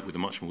may end up with a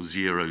much more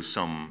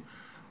zero-sum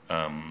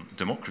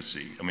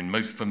democracy. I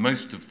mean, for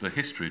most of the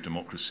history of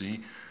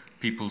democracy,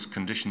 people's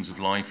conditions of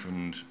life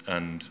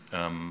and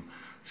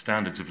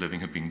standards of living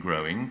have been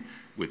growing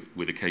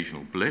with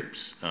occasional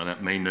blips.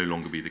 That may no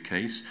longer be the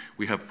case.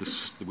 We have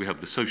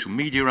the social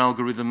media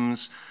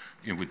algorithms,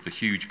 with the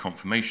huge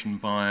confirmation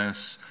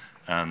bias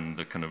and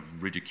the kind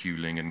of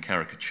ridiculing and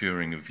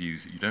caricaturing of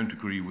views that you don't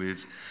agree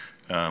with.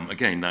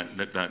 Again,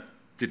 that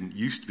didn't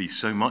used to be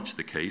so much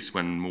the case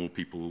when more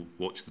people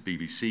watched the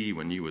BBC,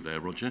 when you were there,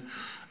 Roger.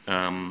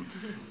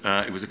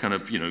 It was a kind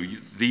of,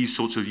 these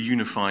sorts of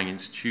unifying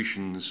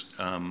institutions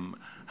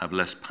have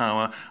less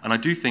power. And I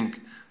do think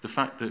the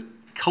fact that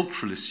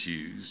cultural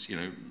issues,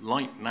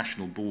 like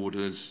national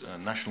borders,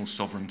 national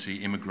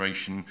sovereignty,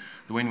 immigration,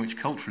 the way in which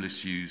cultural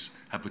issues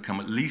have become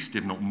at least,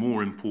 if not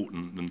more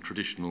important than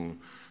traditional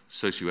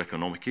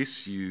socioeconomic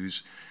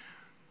issues,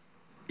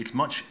 it's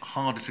much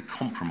harder to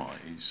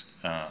compromise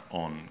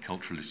on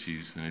cultural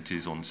issues than it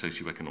is on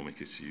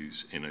socioeconomic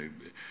issues.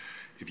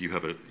 If you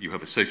have a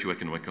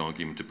socioeconomic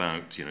argument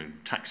about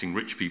taxing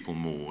rich people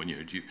more,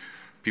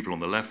 people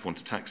on the left want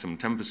to tax them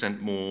 10%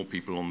 more,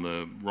 people on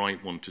the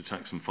right want to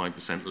tax them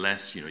 5%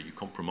 less. You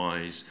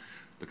compromise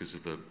because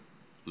of the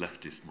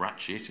leftist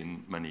ratchet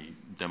in many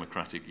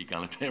democratic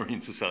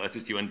egalitarian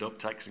societies. You end up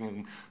taxing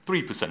them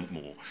 3%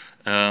 more.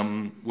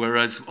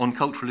 Whereas on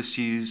cultural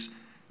issues,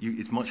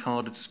 it's much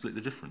harder to split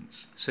the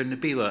difference. So,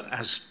 Nabila,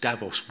 as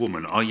Davos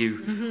woman, are you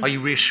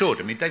reassured?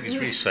 I mean, David's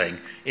really saying,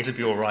 it'll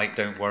be all right,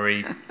 don't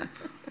worry,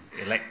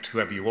 elect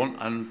whoever you want,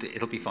 and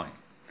it'll be fine.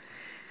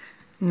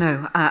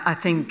 No, I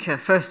think,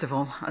 first of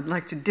all, I'd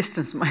like to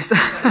distance myself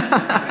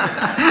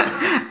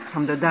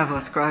from the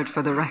Davos crowd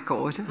for the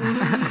record.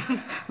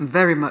 I'm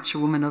very much a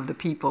woman of the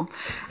people.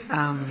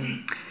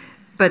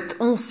 But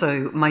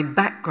also, my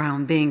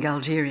background being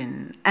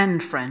Algerian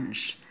and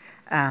French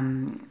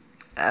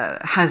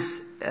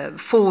has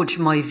forged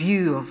my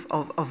view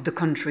of the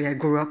country I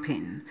grew up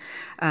in,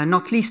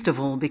 not least of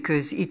all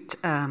because it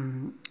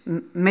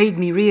made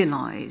me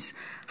realize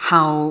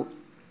how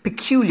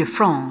peculiar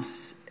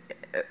France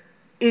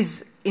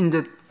is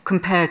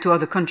compared to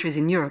other countries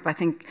in Europe. I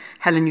think,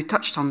 Helen, you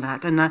touched on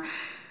that. And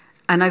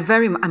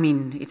I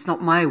mean, it's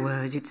not my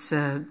words, it's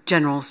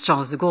General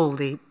Charles de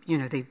Gaulle,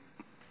 the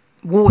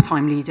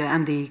wartime leader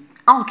and the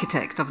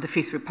architect of the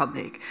Fifth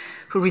Republic,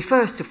 who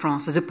refers to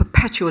France as a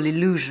perpetual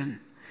illusion,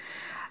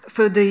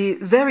 for the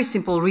very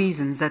simple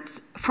reasons that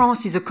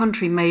France is a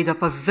country made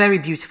up of very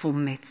beautiful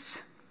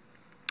myths,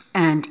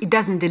 and it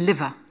doesn't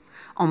deliver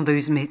on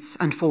those myths,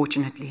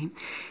 unfortunately.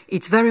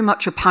 It's very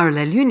much a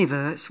parallel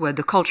universe where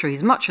the culture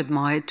is much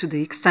admired to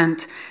the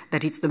extent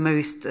that it's the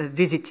most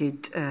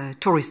visited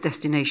tourist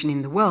destination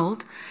in the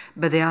world,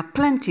 but there are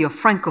plenty of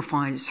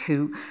Francophiles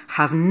who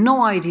have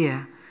no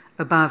idea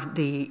about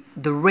the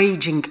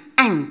raging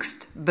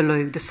angst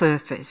below the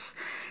surface.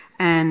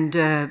 And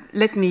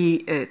let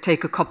me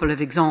take a couple of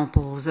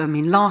examples. I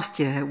mean, last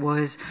year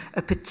was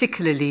a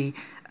particularly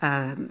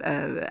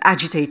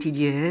agitated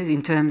year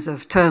in terms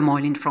of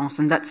turmoil in France,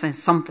 and that says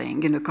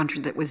something in a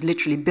country that was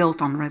literally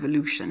built on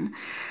revolution.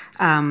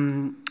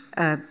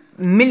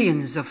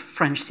 Millions of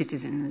French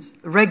citizens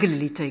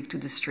regularly take to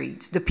the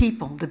streets, the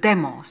people, the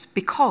demos,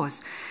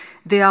 because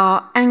they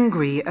are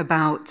angry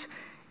about,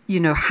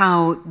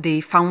 how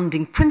the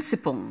founding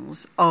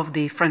principles of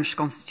the French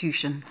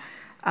Constitution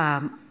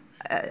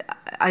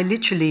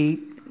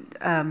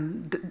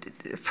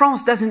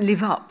France doesn't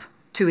live up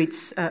to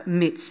its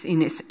myths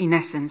in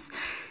essence,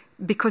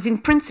 because in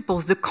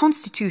principles the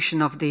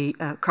constitution of the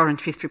current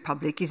Fifth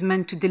Republic is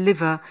meant to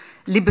deliver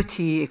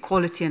liberty,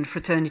 equality and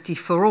fraternity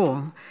for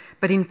all,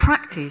 but in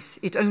practice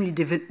it only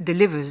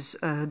delivers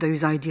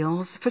those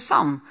ideals for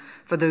some,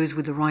 for those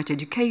with the right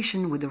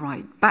education, with the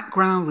right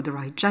background, with the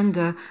right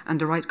gender and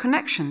the right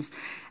connections.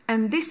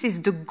 And this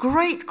is the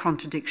great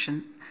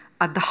contradiction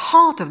at the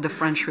heart of the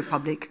French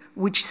Republic,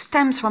 which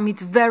stems from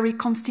its very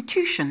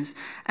constitutions.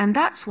 And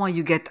that's why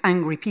you get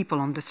angry people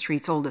on the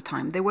streets all the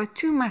time. There were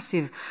two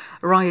massive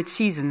riot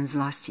seasons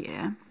last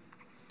year.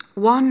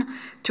 One,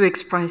 to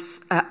express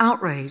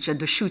outrage at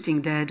the shooting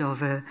dead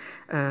of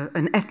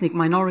an ethnic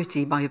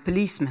minority by a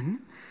policeman,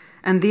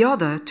 and the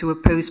other to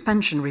oppose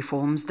pension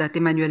reforms that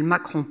Emmanuel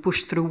Macron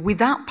pushed through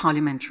without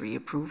parliamentary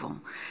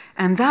approval.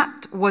 And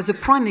that was a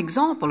prime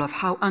example of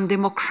how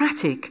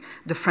undemocratic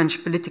the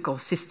French political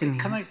system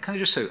is. Can I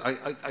just say,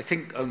 I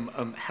think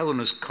Helen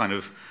has kind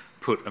of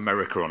put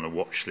America on a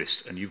watch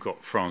list, and you've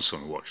got France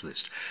on a watch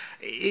list.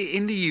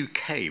 In the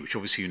UK, which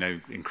obviously you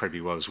know incredibly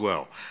well as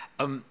well,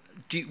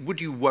 would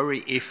you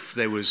worry if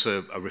there was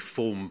a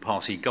Reform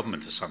Party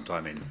government at some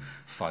time in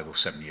 5 or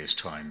 7 years'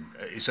 time?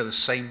 Is there the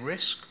same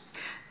risk?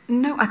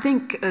 No, I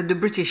think the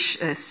British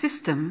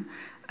system,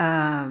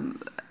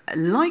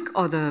 like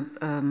other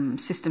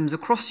systems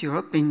across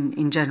Europe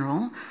in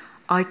general,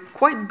 are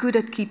quite good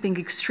at keeping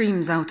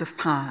extremes out of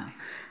power.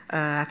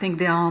 I think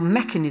there are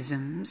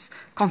mechanisms,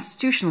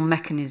 constitutional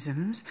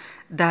mechanisms,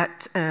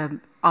 that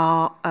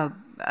are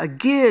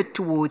geared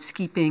towards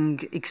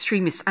keeping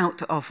extremists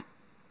out of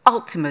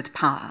ultimate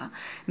power,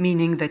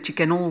 meaning that you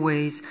can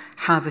always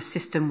have a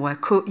system where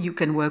you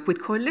can work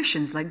with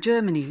coalitions like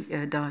Germany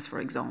does, for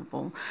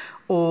example,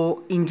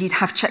 or indeed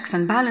have checks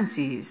and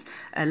balances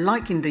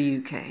like in the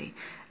UK.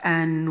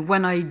 And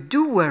when I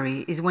do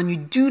worry is when you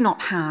do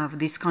not have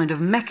this kind of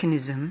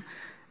mechanism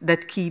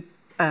that keep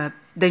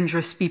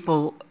dangerous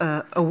people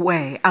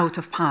away, out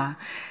of power.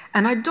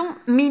 And I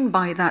don't mean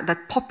by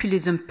that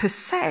populism per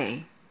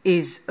se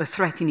is a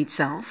threat in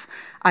itself.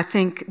 I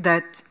think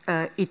that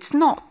it's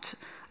not.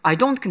 I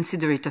don't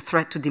consider it a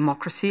threat to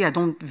democracy. I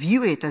don't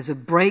view it as a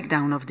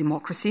breakdown of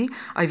democracy.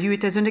 I view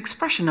it as an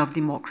expression of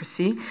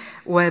democracy,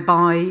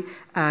 whereby,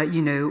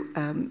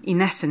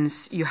 in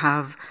essence, you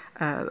have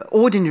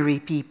ordinary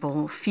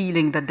people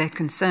feeling that their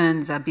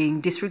concerns are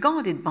being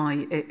disregarded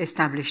by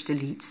established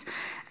elites.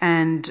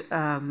 And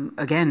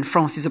again,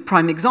 France is a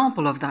prime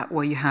example of that,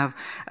 where you have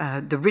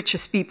the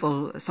richest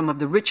people, some of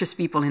the richest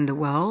people in the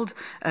world,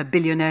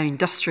 billionaire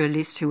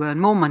industrialists who earn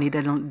more money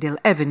than they'll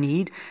ever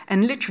need,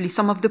 and literally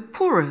some of the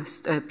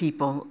poorest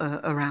people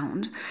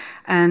around.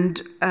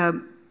 And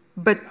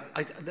but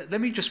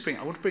let me just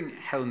I want to bring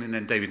Helen in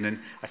and David, and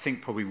then I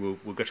think probably we'll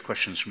go to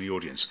questions from the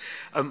audience.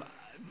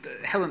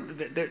 Helen,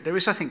 there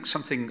is, I think,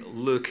 something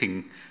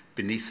lurking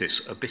beneath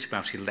this a bit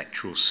about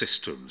electoral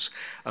systems.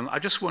 I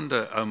just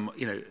wonder,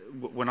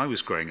 when I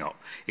was growing up,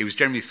 it was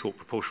generally thought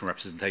proportional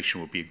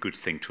representation would be a good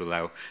thing to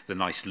allow the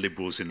nice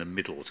liberals in the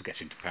middle to get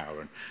into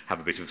power and have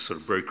a bit of sort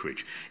of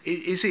brokerage.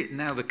 Is it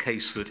now the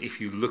case that if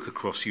you look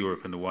across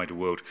Europe and the wider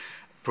world,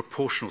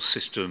 proportional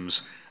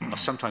systems are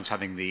sometimes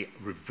having the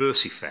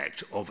reverse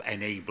effect of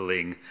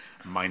enabling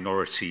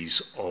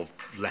minorities of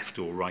left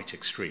or right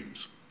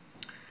extremes?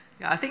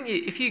 Yeah, I think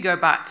if you go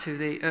back to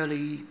the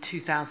early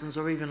 2000s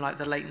or even like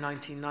the late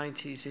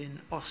 1990s in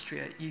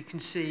Austria, you can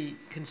see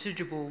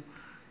considerable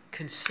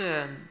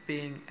concern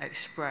being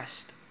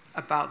expressed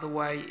about the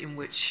way in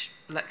which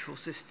electoral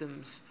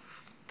systems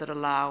that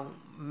allow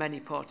many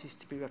parties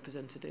to be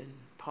represented in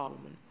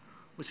Parliament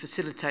was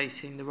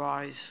facilitating the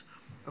rise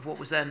of what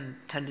was then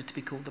tended to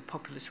be called the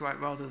populist right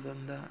rather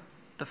than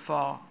the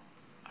far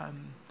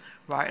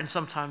right. And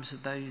sometimes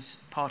those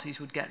parties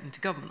would get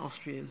into government.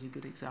 Austria is a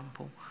good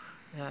example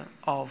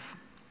of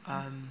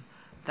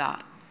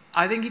that.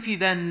 I think if you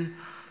then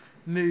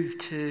move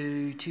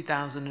to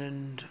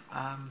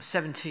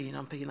 2017,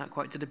 I'm picking that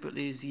quite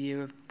deliberately as the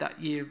year of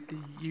the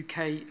UK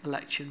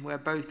election, where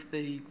both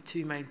the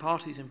two main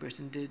parties in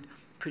Britain did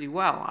pretty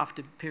well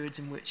after periods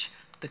in which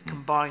the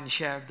combined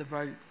share of the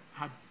vote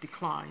had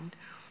declined.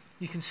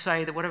 You can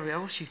say that whatever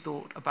else you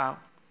thought about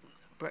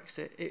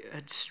Brexit, it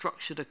had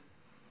structured an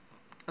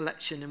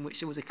election in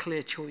which there was a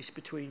clear choice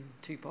between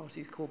two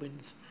parties,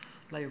 Corbyn's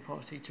Labour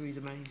Party, Theresa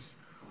May's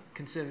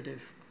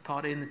Conservative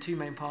Party, and the two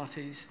main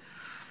parties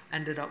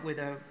ended up with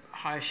a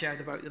higher share of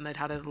the vote than they'd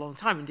had in a long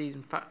time. Indeed,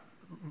 in fact,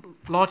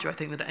 larger, I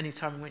think, than at any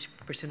time in which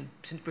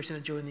since Britain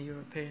had joined the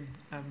European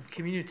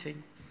community.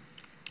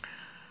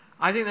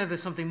 I think that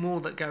there's something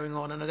more that's going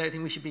on, and I don't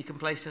think we should be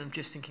complacent of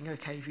just thinking,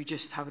 okay, if you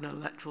just have an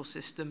electoral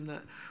system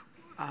that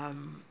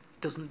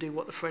doesn't do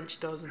what the French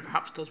does and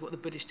perhaps does what the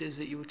British does,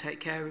 that you will take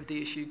care of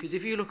the issue. Because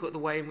if you look at the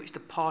way in which the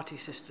party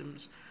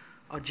systems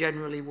are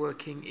generally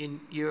working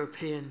in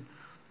European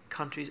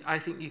countries, I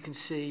think you can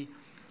see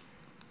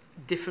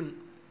different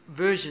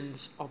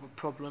versions of a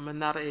problem,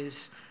 and that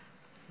is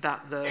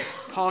that the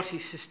party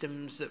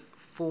systems that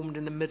formed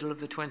in the middle of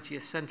the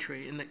 20th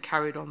century and that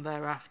carried on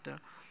thereafter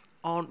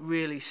aren't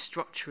really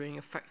structuring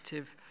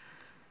effective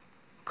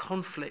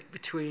conflict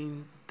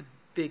between the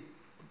big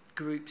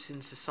groups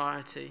in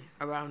society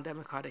around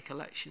democratic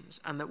elections,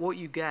 and that what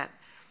you get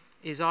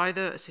is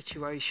either a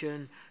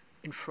situation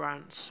in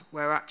France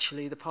where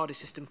actually the party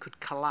system could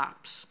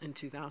collapse in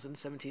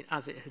 2017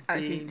 as it had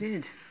been, as it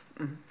did,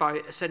 by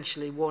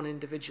essentially one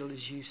individual,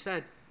 as you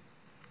said,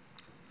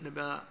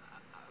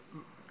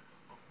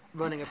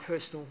 running a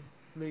personal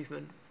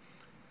movement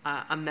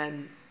and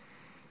then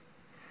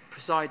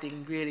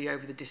presiding really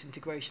over the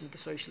disintegration of the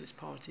Socialist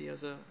Party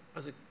as a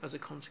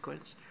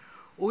consequence.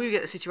 Or you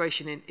get the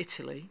situation in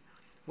Italy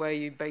where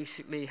you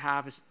basically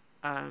have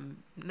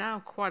now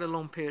quite a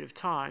long period of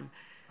time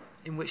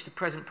in which the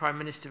present Prime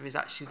Minister is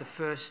actually the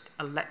first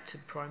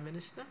elected Prime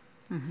Minister,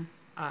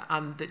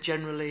 and that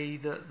generally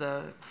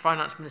the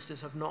finance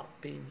ministers have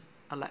not been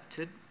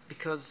elected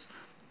because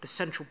the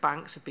central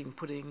banks have been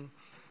putting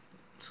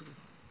sort of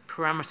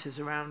parameters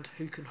around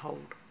who can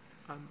hold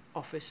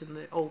office, and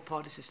the old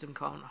party system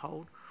can't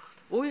hold.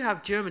 Or you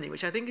have Germany,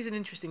 which I think is an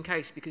interesting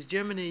case, because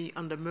Germany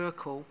under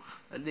Merkel,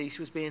 at least,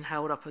 was being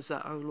held up as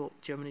that, oh, look,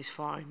 Germany's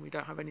fine, we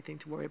don't have anything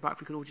to worry about,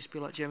 if we could all just be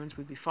like Germans,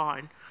 we'd be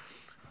fine.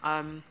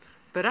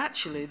 But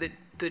actually,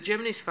 the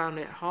Germany's found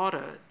it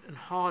harder and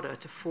harder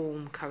to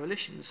form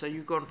coalitions. So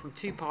you've gone from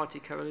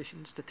two-party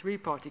coalitions to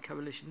three-party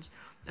coalitions.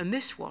 And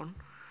this one,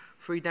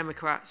 Free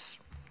Democrats,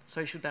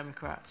 Social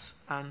Democrats,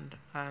 and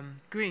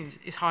Greens,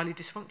 is highly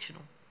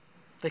dysfunctional.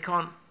 They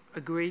can't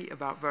agree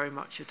about very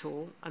much at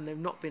all, and they've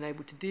not been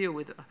able to deal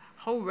with a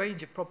whole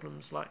range of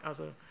problems like as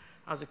a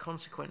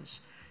consequence.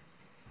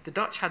 The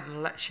Dutch had an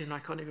election, I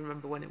can't even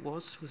remember when it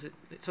was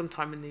it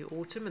sometime in the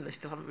autumn, and they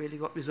still haven't really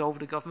got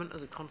resolved a government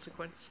as a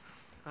consequence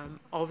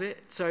of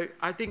it. So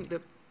I think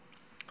that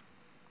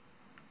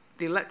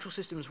the electoral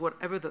systems,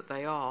 whatever that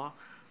they are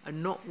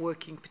not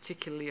working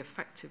particularly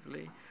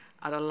effectively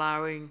at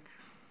allowing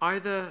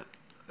either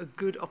a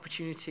good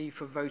opportunity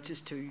for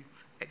voters to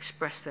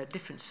express their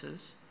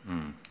differences,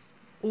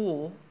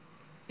 or,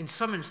 in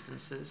some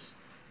instances,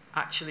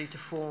 actually to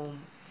form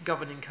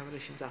governing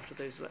coalitions after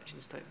those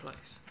elections take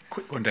place.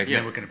 Quick one, Dave,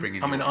 then we're going to bring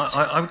in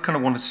I would kind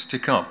of want to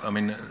stick up,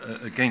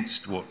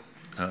 against what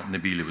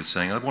Nabila was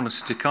saying, I want to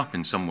stick up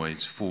in some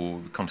ways for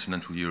the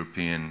continental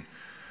European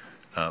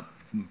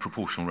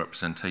proportional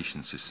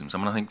representation systems.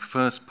 I think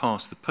first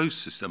past the post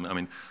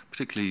system,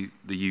 particularly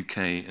the UK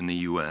and the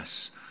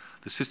US,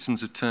 the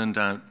systems have turned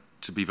out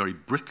to be very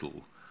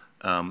brittle.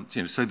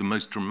 So the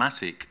most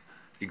dramatic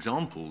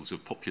examples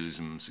of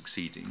populism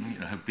succeeding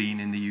have been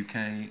in the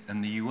UK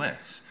and the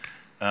US,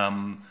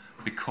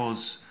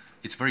 because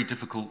it's very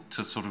difficult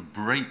to sort of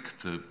break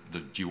the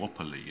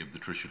duopoly of the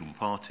traditional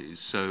parties.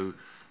 So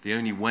the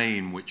only way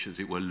in which, as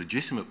it were,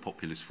 legitimate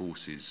populist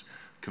forces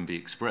can be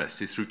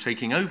expressed is through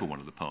taking over one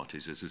of the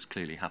parties, as has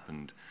clearly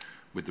happened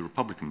with the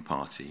Republican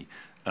Party.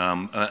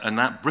 And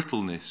that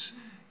brittleness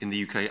in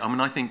the UK,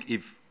 I think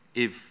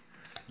if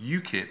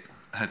UKIP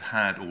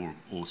had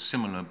or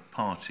similar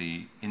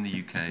party in the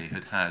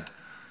UK had,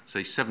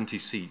 say, 70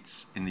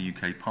 seats in the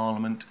UK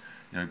Parliament,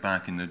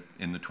 back in the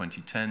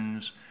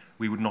 2010s,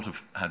 we would not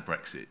have had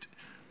Brexit.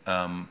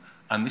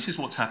 And this is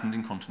what's happened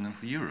in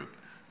continental Europe.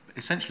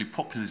 Essentially,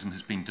 populism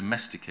has been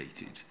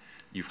domesticated.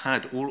 You've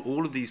had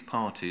all of these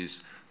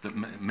parties, that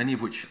many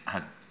of which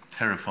had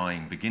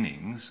terrifying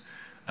beginnings,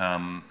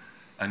 and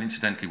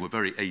incidentally were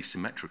very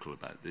asymmetrical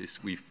about this.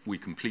 We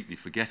completely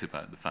forget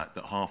about the fact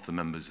that half the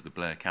members of the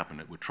Blair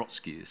cabinet were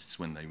Trotskyists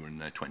when they were in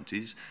their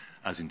 20s,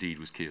 as indeed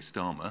was Keir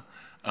Starmer.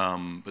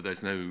 But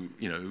there's no,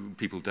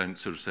 people don't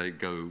sort of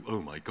go,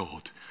 oh my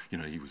God,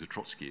 he was a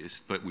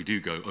Trotskyist, but we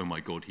do go, oh my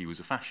God, he was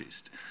a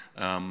fascist.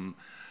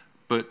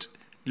 But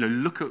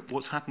look at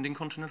what's happened in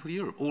continental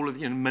Europe. All of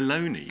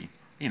Meloni,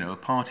 a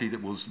party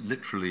that was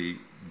literally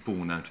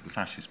born out of the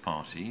fascist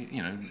party,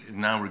 is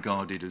now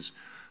regarded as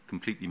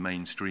completely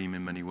mainstream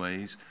in many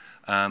ways,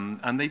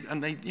 and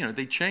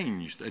they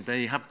changed.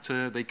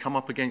 They come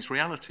up against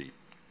reality.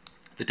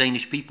 The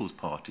Danish People's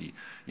Party,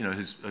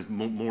 has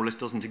more or less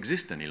doesn't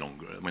exist any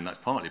longer. That's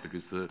partly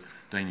because the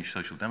Danish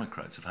Social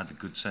Democrats have had the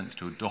good sense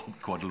to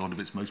adopt quite a lot of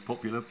its most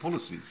popular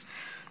policies.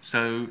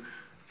 So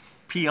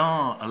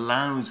PR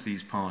allows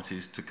these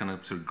parties to kind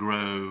of sort of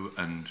grow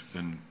and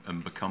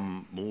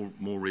become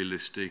more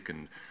realistic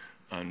and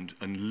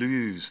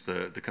lose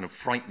the kind of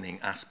frightening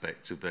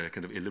aspects of their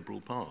kind of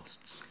illiberal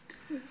pasts.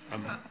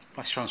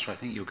 Vice-Chancellor, I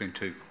think you're going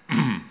to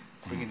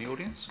bring in the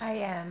audience? I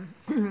am.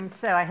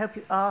 So I hope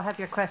you all have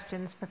your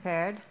questions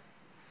prepared.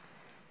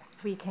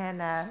 We can,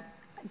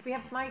 do we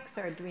have mics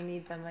or do we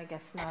need them? I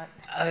guess not.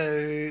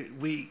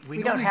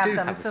 We don't have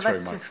them, a so throw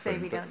let's just say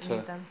we don't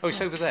need them. Oh,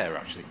 it's over there,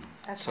 actually.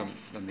 Okay.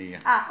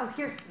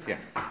 Here's... Yeah.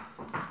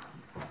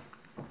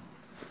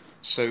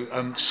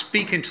 So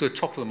speak into the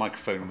top of the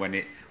microphone when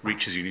it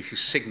reaches you, and if you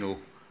signal...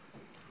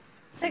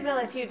 Signal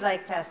if you'd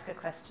like to ask a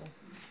question.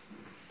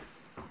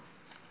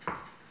 Here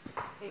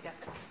you go.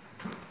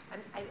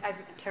 I have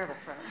a terrible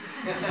throat.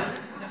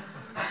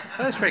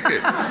 Oh, that's very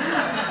good.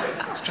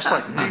 It's just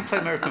like, do you play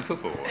American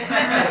football?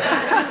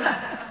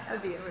 That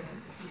would be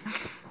everything.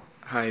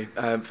 Hi,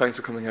 thanks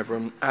for coming,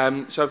 everyone.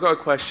 So I've got a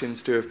question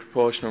to do with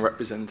proportional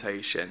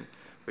representation,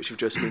 which we've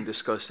just been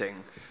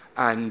discussing.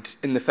 And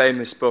in the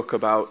famous book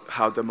about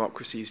how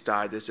democracies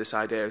die, there's this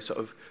idea of sort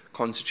of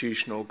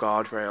constitutional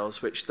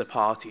guardrails which the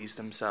parties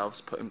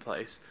themselves put in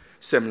place,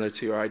 similar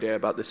to your idea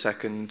about the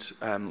second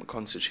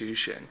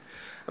constitution.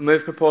 And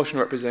with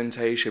proportional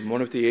representation,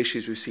 one of the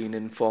issues we've seen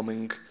in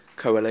forming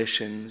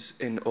coalitions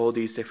in all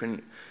these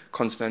different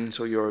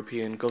continental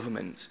European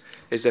governments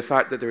is the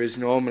fact that there is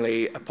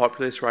normally a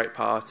populist right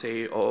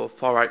party or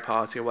far-right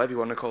party, or whatever you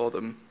want to call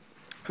them,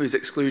 who is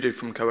excluded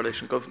from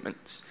coalition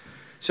governments.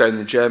 So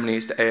in Germany,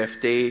 it's the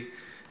AfD.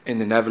 In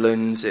the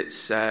Netherlands,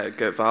 it's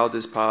Geert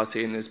Wilders'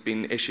 party, and there's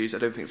been issues. I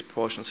don't think it's a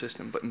proportional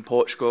system, but in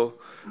Portugal,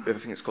 we have a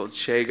thing it's called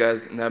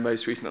Chega in their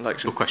most recent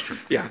election. Good question.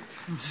 Yeah.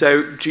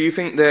 So do you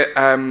think that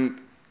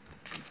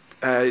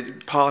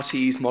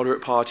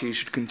moderate parties,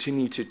 should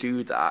continue to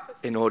do that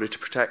in order to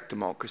protect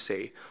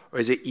democracy, or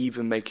is it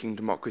even making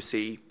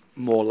democracy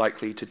more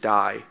likely to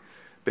die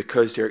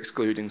because they're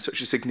excluding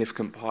such a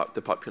significant part of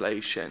the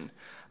population,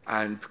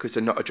 and because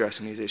they're not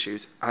addressing these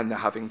issues, and they're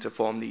having to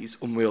form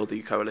these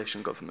unwieldy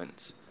coalition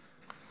governments?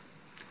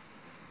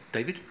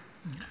 David?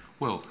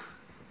 Well,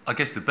 I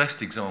guess the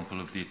best example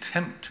of the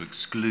attempt to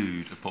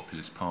exclude a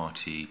populist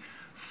party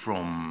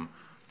from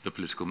the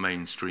political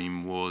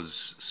mainstream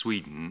was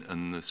Sweden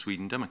and the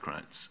Sweden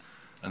Democrats.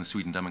 And the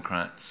Sweden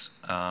Democrats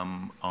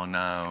are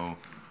now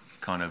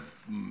kind of,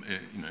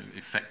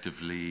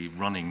 effectively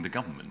running the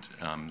government.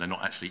 They're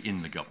not actually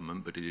in the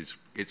government, but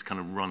it's kind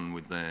of run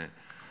with their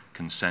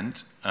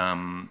consent.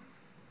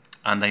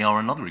 And they are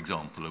another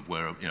example of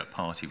where a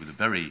party with a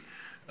very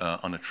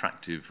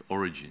unattractive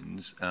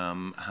origins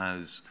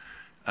has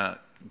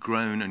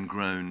grown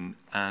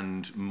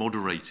and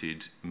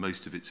moderated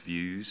most of its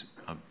views,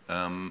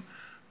 and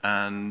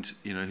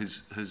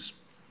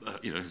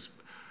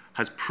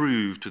has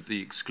proved that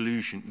the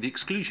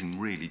exclusion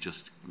really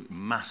just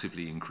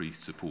massively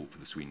increased support for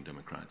the Sweden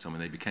Democrats. I mean,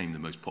 they became the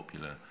most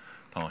popular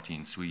party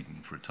in Sweden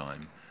for a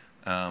time,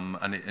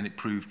 and it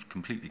proved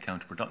completely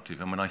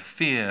counterproductive. I mean, I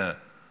fear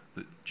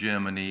that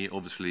Germany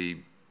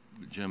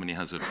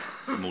has a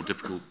more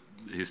difficult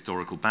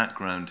historical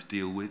background to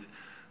deal with,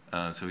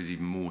 so is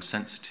even more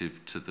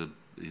sensitive to the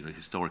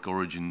historic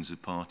origins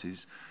of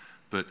parties.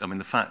 But I mean,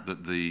 the fact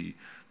that the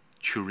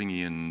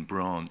Thuringian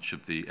branch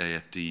of the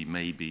AfD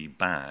may be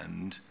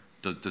banned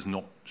does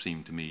not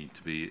seem to me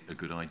to be a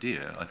good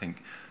idea. I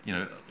think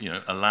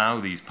allow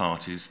these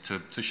parties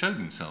to show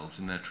themselves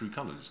in their true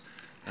colours.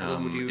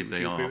 Would you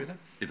agree with that?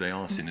 If they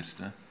are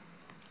sinister.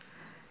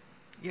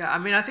 Yeah, I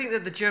mean, I think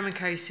that the German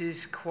case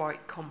is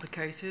quite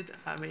complicated.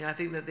 I mean, I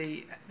think that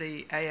the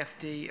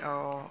AfD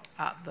are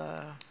at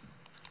the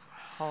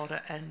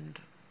harder end,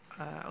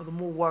 or the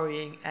more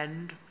worrying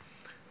end,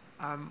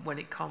 when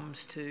it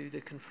comes to the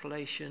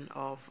conflation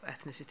of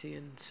ethnicity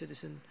and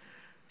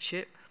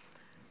citizenship.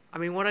 I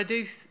mean, what I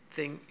do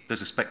think...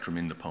 There's a spectrum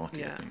in the party,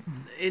 yeah, I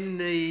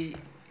think.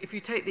 If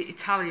you take the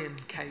Italian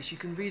case, you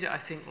can read it, I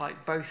think,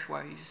 like both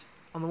ways.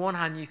 On the one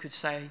hand, you could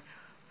say,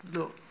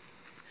 look,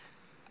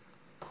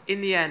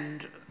 in the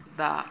end,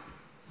 that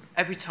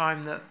every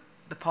time that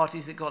the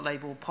parties that got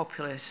labelled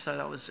populist, so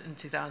that was in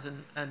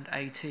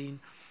 2018,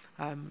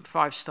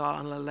 Five Star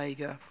and La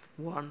Lega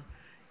won,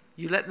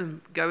 you let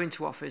them go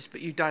into office,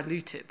 but you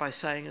dilute it by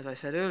saying, as I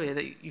said earlier,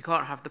 that you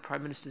can't have the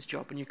Prime Minister's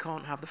job and you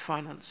can't have the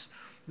Finance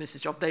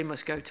Minister's job. They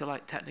must go to,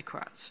 like,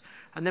 technocrats.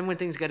 And then when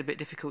things get a bit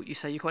difficult, you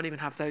say you can't even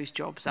have those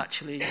jobs.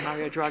 Actually,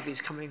 Mario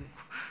Draghi's coming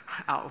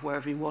out of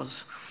wherever he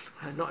was,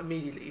 not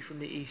immediately from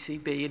the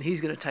ECB, and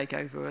he's going to take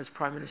over as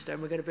Prime Minister.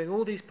 And we're going to bring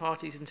all these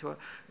parties into a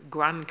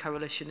grand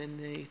coalition in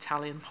the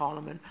Italian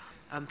Parliament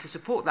to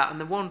support that. And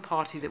the one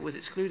party that was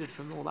excluded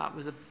from all that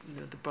was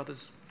the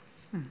Brothers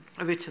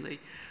of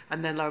Italy.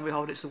 And then, lo and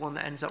behold, it's the one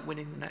that ends up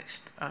winning the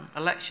next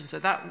election. So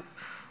that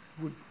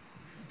would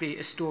be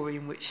a story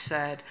in which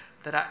said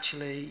that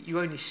actually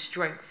you only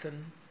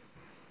strengthen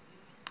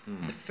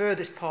the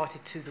furthest party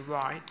to the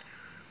right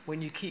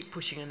when you keep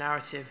pushing a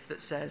narrative that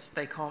says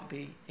they can't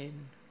be in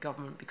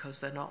government because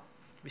they're not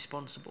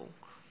responsible.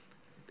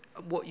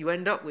 What you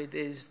end up with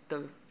is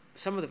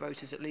some of the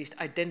voters, at least,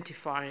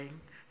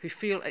 identifying, who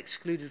feel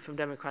excluded from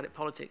democratic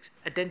politics,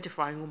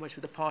 identifying almost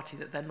with a party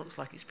that then looks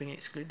like it's being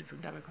excluded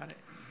from democratic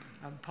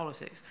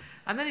politics.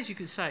 And then, as you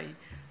can say,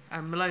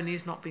 Meloni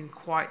has not been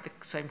quite the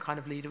same kind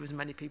of leader as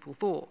many people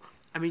thought.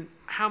 I mean,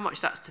 how much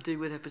that's to do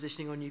with her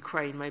positioning on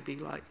Ukraine may be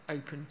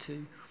open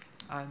to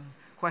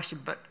question,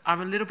 but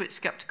I'm a little bit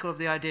sceptical of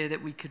the idea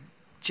that we could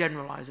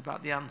generalise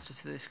about the answer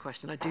to this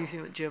question. I do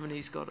think that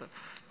Germany's got a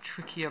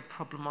trickier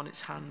problem on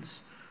its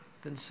hands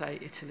than, say,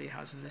 Italy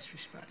has in this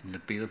respect.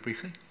 Nabila,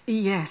 briefly?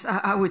 Yes,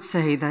 I would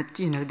say that,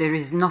 there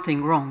is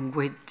nothing wrong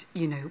with,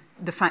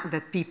 the fact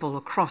that people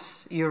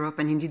across Europe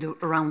and indeed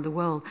around the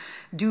world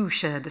do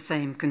share the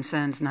same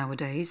concerns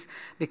nowadays,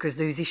 because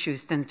those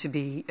issues tend to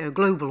be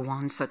global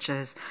ones, such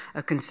as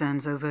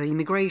concerns over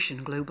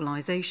immigration,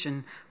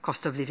 globalization,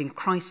 cost of living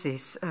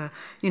crisis,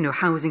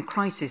 housing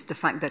crisis, the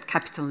fact that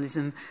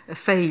capitalism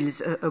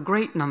fails a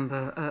great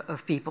number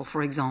of people,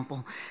 for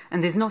example.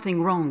 And there's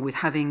nothing wrong with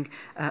having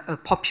a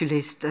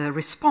populist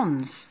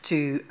response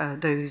to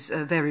those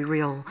very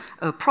real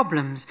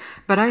problems.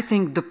 But I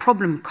think the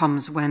problem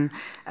comes when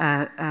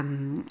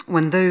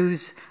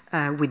those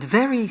with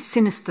very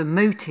sinister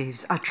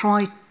motives are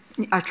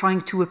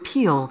trying to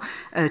appeal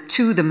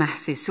to the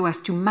masses so as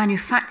to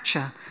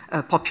manufacture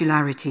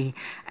popularity.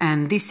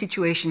 And this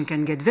situation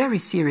can get very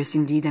serious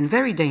indeed and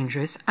very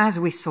dangerous, as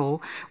we saw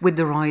with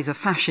the rise of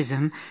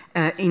fascism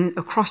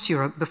across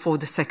Europe before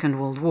the Second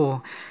World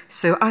War.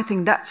 So I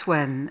think that's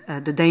when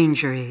the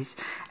danger is.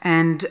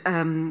 And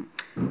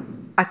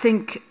I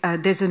think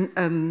there's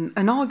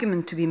an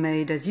argument to be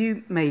made, as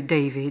you made,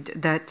 David,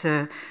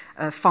 that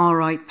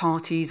far-right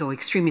parties or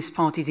extremist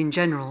parties in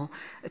general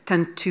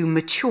tend to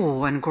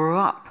mature and grow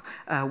up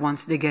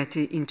once they get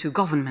into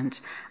government.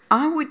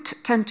 I would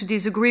tend to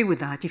disagree with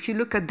that. If you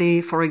look at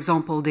for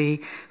example,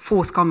 the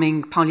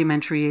forthcoming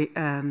parliamentary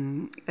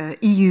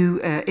EU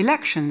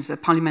elections,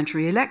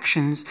 parliamentary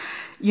elections,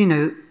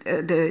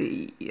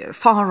 the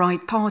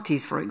far-right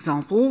parties, for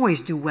example,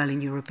 always do well in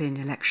European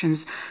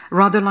elections,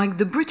 rather like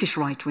the British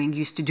right-wing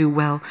used to do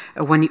well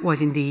when it was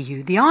in the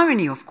EU. The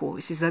irony, of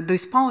course, is that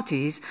those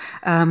parties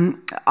are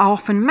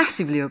often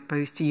massively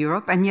opposed to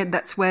Europe, and yet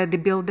that's where they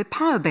build their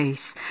power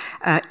base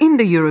in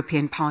the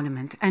European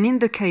Parliament. And in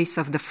the case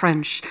of the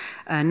French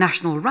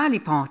national rally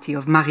party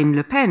of Marine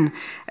Le Pen.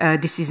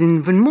 This is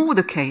even more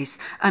the case.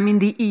 I mean,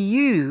 the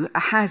EU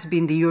has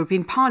been, the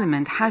European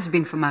Parliament has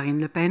been for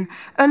Marine Le Pen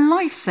a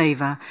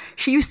lifesaver.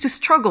 She used to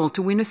struggle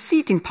to win a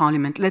seat in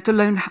Parliament, let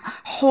alone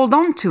hold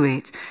on to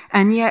it,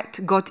 and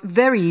yet got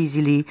very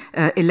easily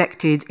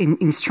elected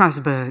in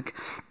Strasbourg.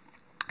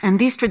 And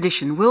this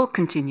tradition will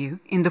continue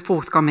in the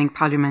forthcoming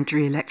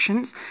parliamentary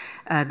elections.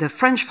 The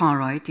French far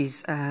right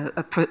is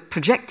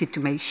projected to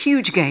make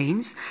huge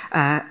gains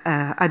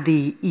at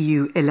the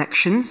EU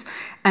elections,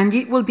 and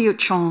it will be a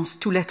chance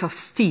to let off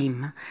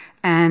steam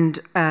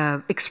and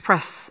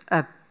express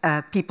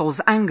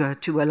people's anger,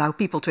 to allow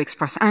people to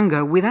express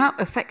anger without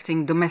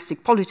affecting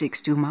domestic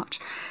politics too much.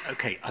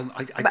 Okay,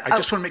 I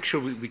just want to make sure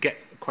we get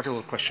quite a lot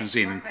of questions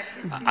in,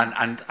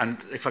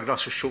 and if I could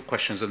ask for short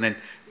questions and then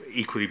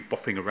equally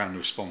bopping around the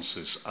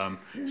responses.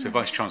 So,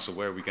 Vice-Chancellor,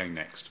 where are we going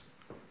next?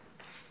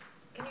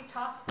 Can you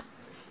toss?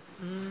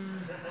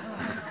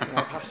 Can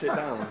I pass it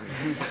down?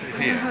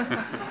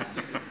 Here.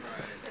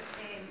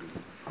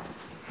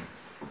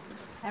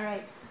 All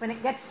right. When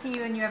it gets to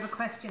you and you have a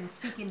question,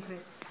 speak into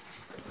it.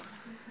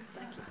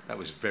 That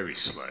was very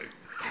slow.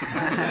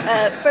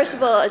 First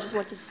of all, I just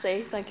wanted to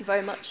say thank you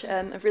very much.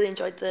 I've really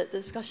enjoyed the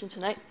discussion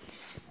tonight.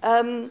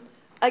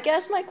 I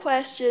guess my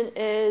question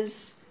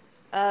is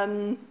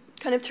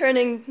kind of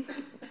turning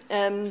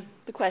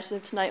the question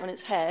of tonight on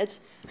its head,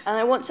 and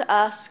I want to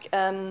ask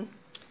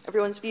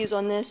everyone's views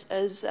on this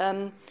as,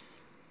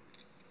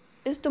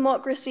 is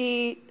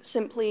democracy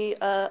simply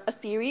a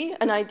theory,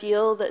 an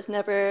ideal that's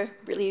never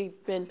really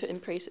been put in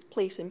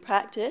place in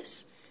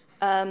practice?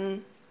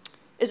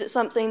 Is it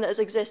something that has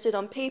existed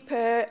on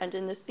paper and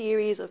in the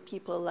theories of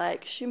people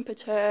like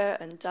Schumpeter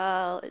and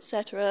Dahl,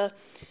 etc.?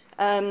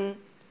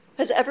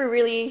 Has it ever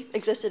really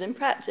existed in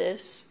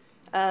practice?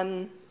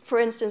 For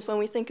instance, when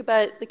we think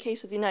about the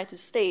case of the United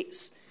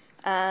States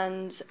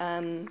and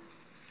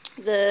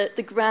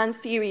the grand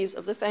theories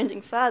of the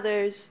Founding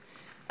Fathers,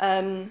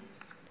 and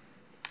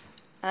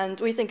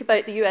we think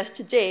about the US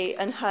today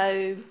and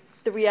how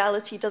the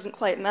reality doesn't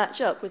quite match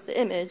up with the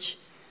image,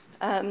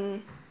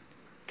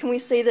 can we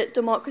say that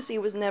democracy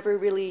was never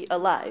really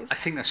alive? I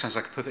think that sounds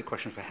like a perfect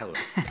question for Helen.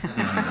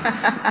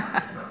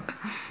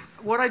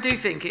 What I do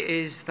think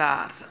is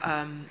that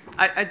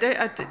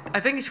I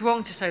think it's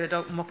wrong to say that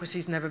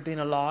democracy's never been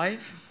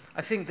alive.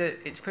 I think that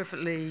it's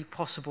perfectly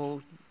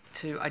possible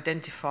to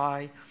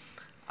identify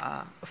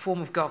a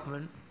form of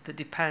government that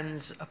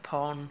depends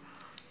upon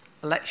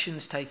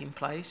elections taking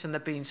place and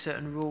there being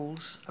certain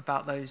rules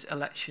about those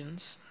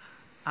elections,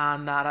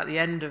 and that at the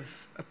end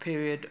of a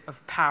period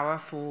of power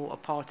for a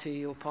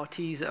party or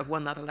parties that have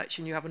won that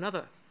election, you have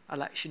another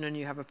election and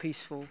you have a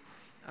peaceful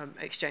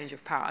exchange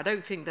of power. I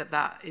don't think that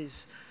that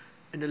is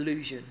an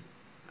illusion.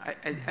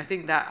 I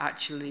think that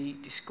actually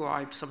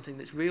describes something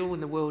that's real in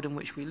the world in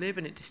which we live,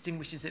 and it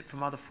distinguishes it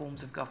from other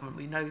forms of government.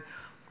 We know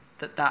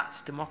that that's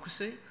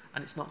democracy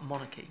and it's not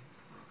monarchy.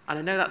 And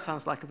I know that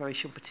sounds like a very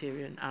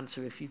Schumpeterian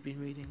answer if you've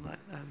been reading like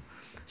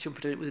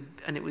Schumpeter,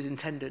 and it was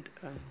intended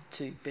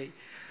to be.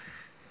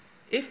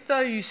 If,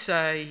 though, you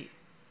say,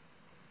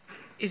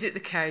 is it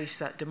the case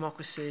that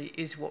democracy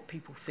is what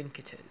people think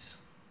it is,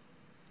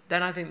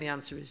 then I think the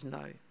answer is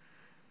no.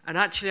 And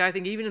actually, I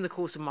think even in the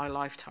course of my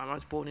lifetime, I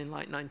was born in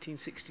like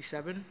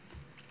 1967,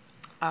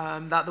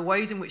 that the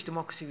ways in which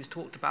democracy was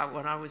talked about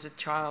when I was a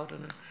child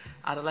and an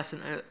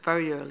adolescent,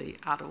 very early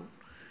adult,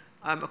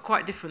 are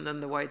quite different than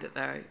the way that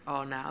they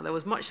are now. There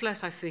was much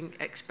less, I think,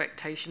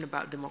 expectation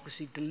about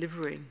democracy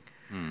delivering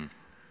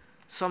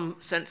some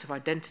sense of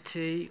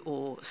identity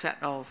or set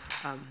of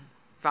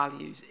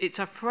values. It's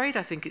afraid,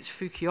 I think, it's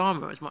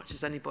Fukuyama as much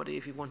as anybody,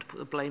 if you want to put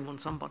the blame on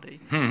somebody,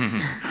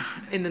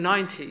 in the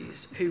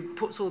 90s, who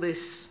puts all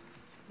this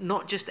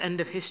not just end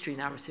of history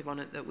narrative on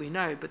it that we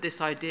know, but this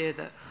idea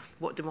that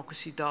what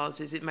democracy does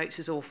is it makes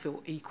us all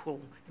feel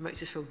equal. It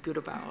makes us feel good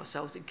about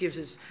ourselves. It gives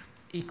us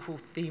equal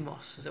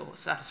themos, or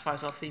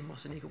satisfies our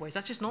themos in equal ways.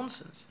 That's just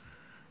nonsense.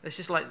 It's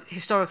just like,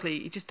 historically,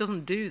 it just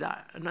doesn't do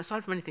that. And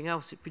aside from anything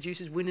else, it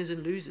produces winners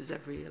and losers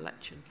every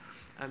election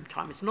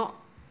time. It's not,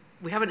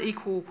 we have an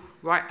equal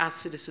right as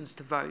citizens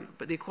to vote,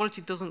 but the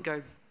equality doesn't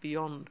go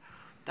beyond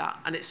that.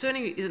 And it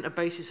certainly isn't a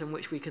basis on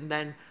which we can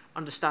then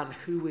understand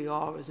who we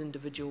are as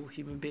individual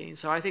human beings.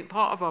 So I think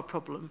part of our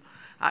problem,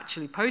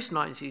 actually,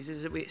 post-90s,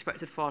 is that we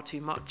expected far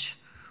too much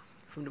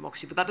from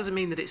democracy. But that doesn't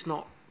mean that it's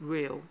not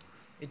real.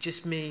 It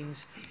just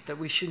means that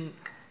we shouldn't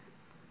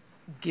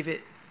give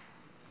it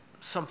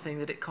something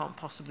that it can't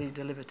possibly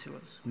deliver to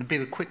us.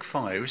 Nabil, a quick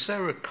fire. Is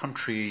there a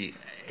country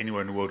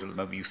anywhere in the world at the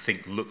moment you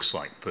think looks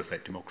like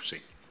perfect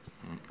democracy?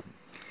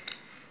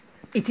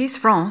 It is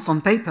France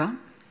on paper.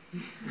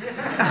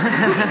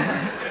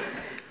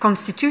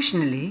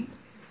 Constitutionally,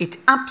 it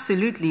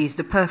absolutely is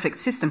the perfect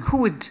system. Who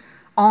would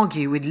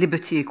argue with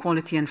liberty,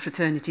 equality, and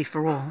fraternity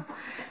for all.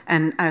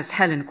 And as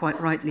Helen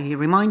quite rightly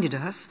reminded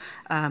us,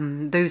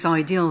 those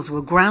ideals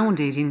were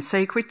grounded in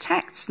sacred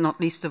texts, not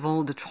least of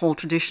all the whole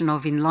tradition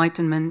of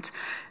Enlightenment.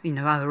 You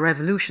know, our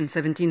revolution,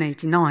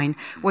 1789,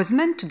 was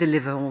meant to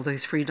deliver all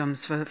those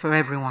freedoms for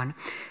everyone.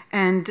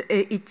 And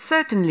it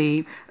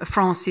certainly,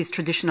 France's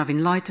tradition of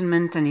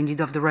Enlightenment and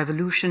indeed of the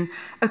revolution,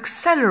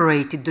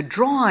 accelerated the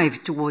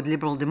drive toward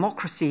liberal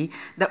democracy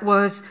that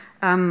was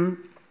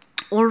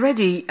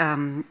already,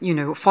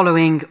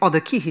 following other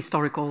key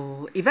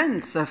historical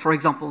events, for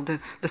example,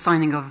 the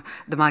signing of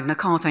the Magna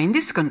Carta in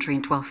this country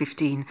in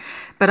 1215.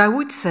 But I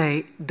would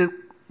say the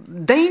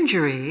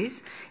danger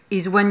is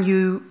when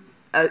you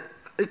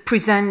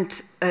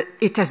present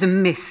it as a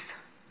myth.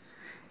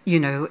 You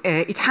know,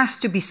 it has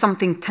to be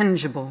something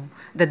tangible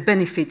that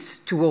benefits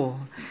to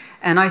all.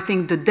 And I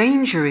think the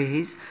danger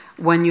is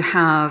when you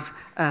have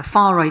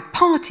far-right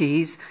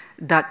parties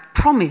that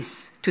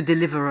promise to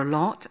deliver a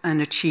lot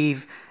and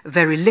achieve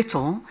very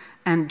little.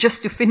 And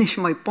just to finish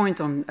my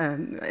point on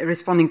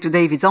responding to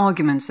David's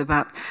arguments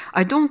about,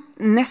 I don't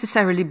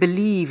necessarily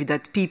believe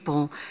that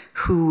people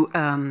who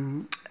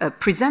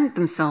present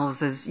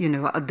themselves as,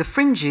 at the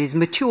fringes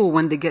mature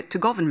when they get to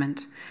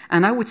government.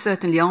 And I would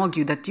certainly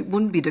argue that it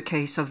wouldn't be the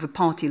case of a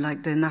party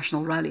like the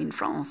National Rally in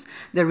France.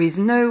 There is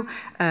no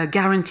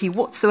guarantee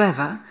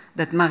whatsoever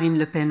that Marine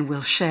Le Pen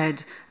will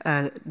shed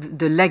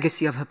the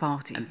legacy of her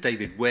party. And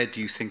David, where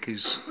do you think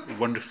is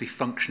wonderfully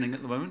functioning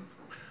at the moment?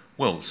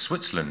 Well,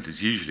 Switzerland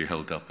is usually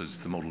held up as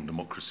the model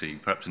democracy,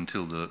 perhaps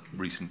until the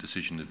recent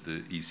decision of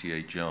the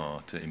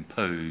ECHR to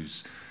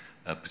impose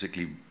a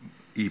particularly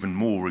even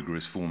more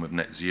rigorous form of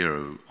net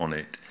zero on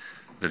it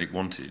than it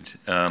wanted.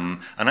 And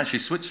actually,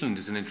 Switzerland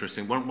is an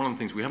interesting one. One of the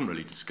things we haven't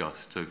really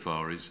discussed so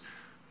far is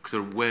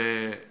sort of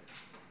where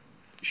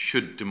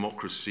should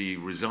democracy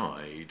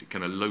reside,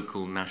 kind of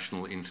local,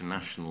 national,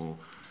 international,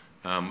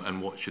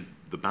 and what should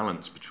the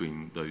balance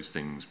between those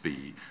things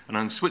be?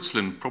 And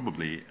Switzerland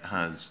probably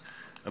has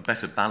a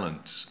better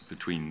balance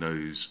between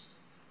those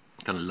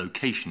kind of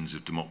locations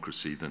of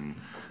democracy than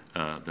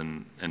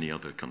any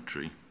other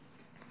country.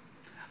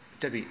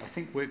 Debbie, I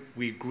think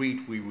we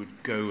agreed we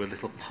would go a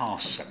little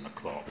past 7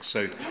 o'clock,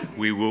 so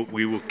we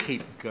will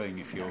keep going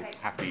if you're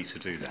happy to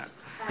do that.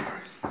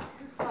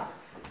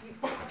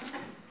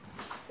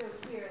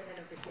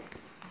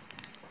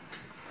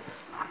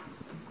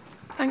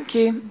 Thank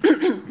you.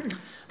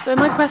 So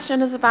my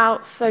question is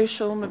about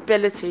social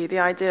mobility, the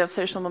idea of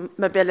social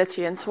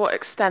mobility, and to what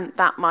extent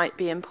that might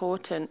be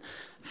important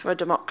for a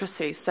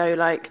democracy. So,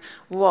 like,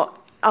 what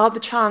are the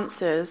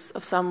chances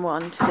of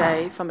someone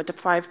today from a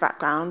deprived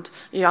background,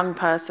 a young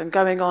person,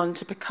 going on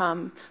to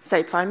become,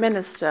 say, Prime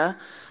Minister?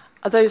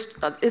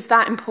 Is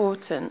that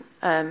important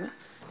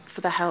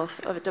for the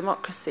health of a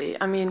democracy?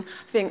 I mean,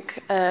 I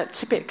think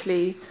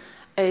typically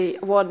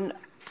one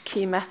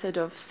key method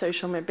of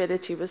social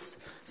mobility was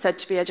said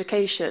to be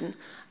education.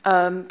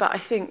 But I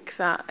think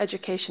that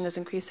education is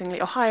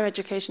increasingly, or higher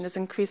education is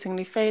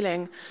increasingly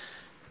failing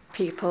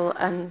people,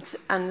 and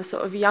the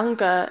sort of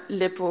younger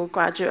liberal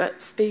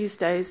graduates these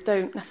days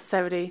don't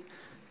necessarily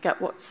get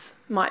what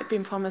might have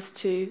been promised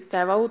to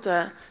their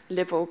older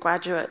liberal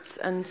graduates.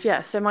 And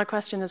yeah, so my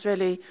question is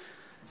really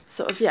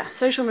sort of,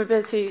 social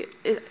mobility,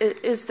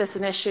 is this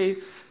an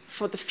issue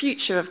for the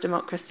future of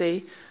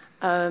democracy?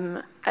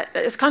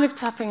 It's kind of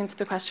tapping into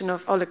the question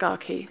of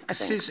oligarchy, I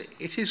think.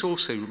 It is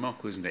also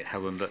remarkable, isn't it,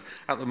 Helen, that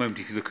at the moment,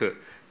 if you look at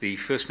the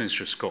First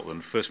Minister of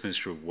Scotland, First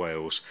Minister of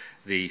Wales,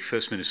 the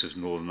First Minister of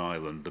Northern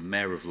Ireland, the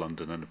Mayor of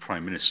London and the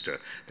Prime Minister,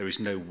 there is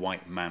no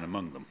white man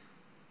among them.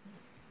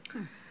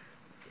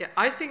 Yeah,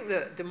 I think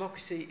that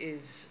democracy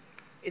is,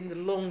 in the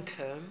long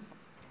term,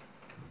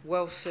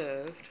 well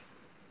served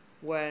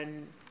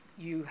when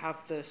you have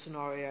the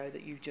scenario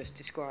that you've just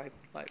described,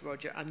 like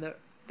Roger, and that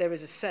there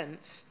is a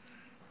sense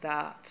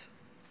that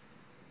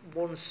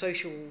one's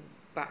social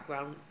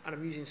background, and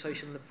I'm using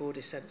social in the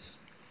broadest sense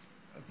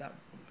of that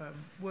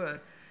word,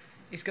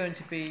 is going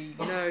to be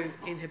no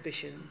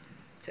inhibition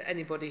to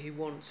anybody who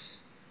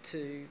wants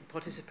to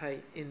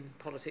participate in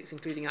politics,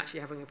 including actually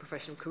having a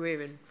professional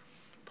career in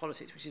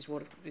politics, which is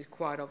what is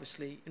required,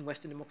 obviously, in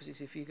Western democracies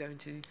if you're going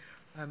to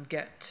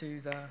get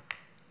to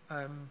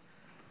the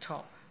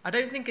top. I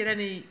don't think at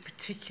any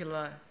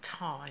particular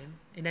time,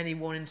 in any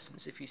one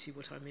instance, if you see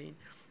what I mean,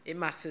 it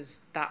matters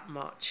that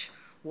much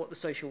what the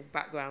social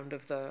background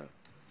of the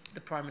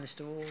Prime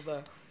Minister or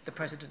the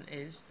President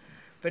is.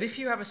 But if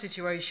you have a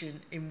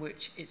situation in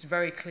which it's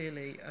very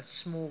clearly a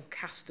small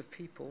cast of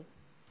people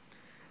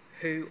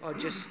who are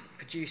just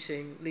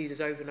producing leaders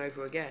over and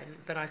over again,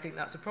 then I think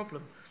that's a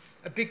problem,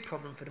 a big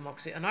problem for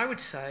democracy. And I would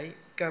say,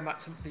 going back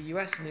to the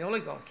US and the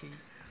oligarchy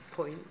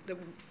point, that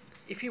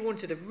if you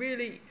wanted a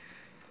really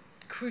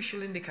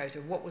crucial indicator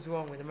of what was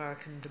wrong with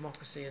American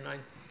democracy in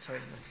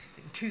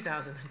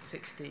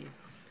 2016,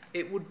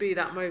 it would be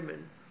that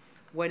moment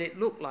when it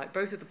looked like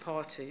both of the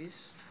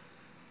parties,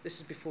 this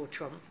is before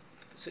Trump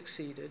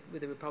succeeded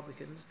with the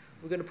Republicans,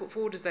 were going to put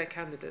forward as their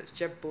candidates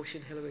Jeb Bush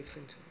and Hillary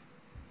Clinton,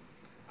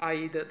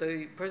 i.e. that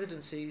the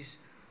presidencies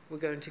were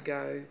going to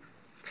go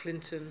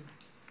Clinton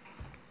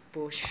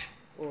Bush,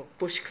 or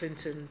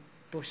Bush-Clinton,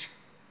 Bush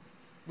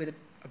with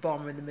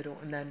Obama in the middle,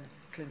 and then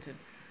Clinton.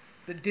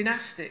 The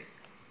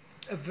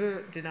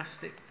avert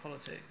dynastic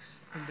politics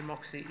in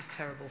democracy is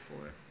terrible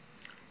for it.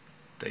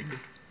 David?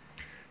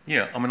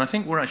 Yeah, I mean, I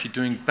think we're actually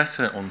doing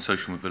better on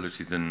social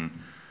mobility than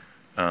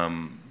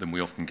we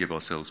often give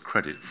ourselves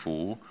credit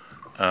for.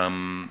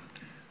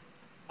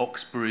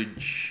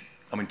 Oxbridge,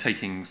 I mean,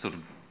 taking sort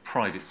of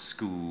private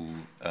school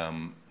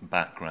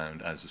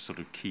background as a sort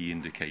of key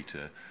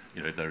indicator.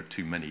 You know, if there are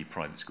too many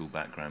private school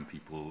background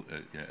people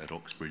at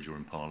Oxbridge or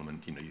in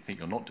Parliament, you think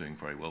you're not doing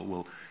very well.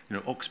 Well,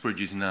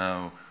 Oxbridge is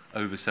now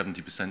over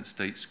 70%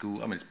 state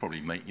school. I mean, it's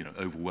probably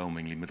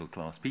overwhelmingly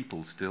middle-class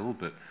people still,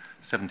 but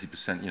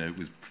 70%, it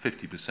was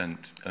 50%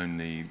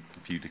 only a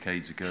few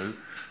decades ago.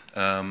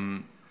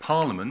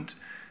 Parliament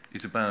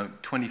is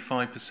about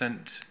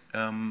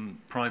 25%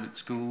 private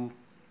school,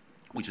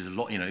 which is a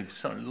lot,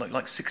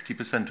 like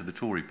 60% of the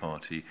Tory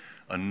party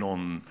are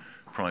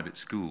non-private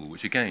school,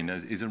 which again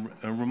is a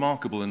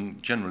remarkable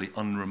and generally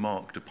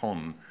unremarked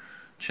upon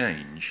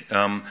change.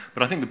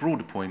 But I think the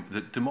broader point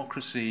that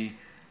democracy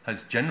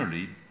has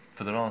generally,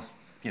 for the last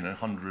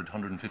 100,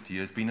 150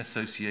 years, been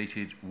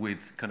associated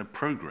with kind of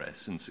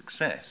progress and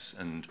success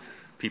and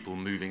people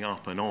moving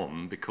up and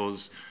on,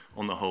 because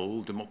on the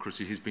whole,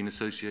 democracy has been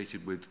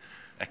associated with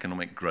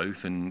economic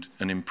growth and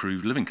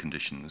improved living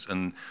conditions.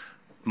 And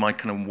my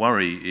kind of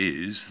worry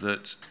is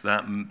that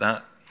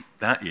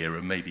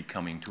era may be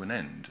coming to an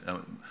end,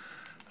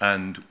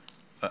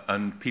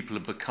 and people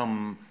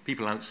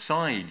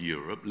outside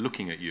Europe,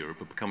 looking at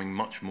Europe, are becoming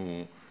much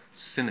more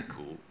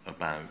cynical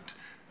about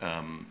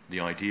the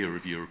idea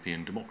of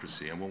European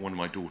democracy. And one of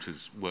my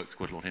daughters works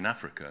quite a lot in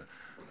Africa,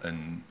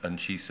 and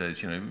she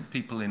says,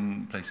 people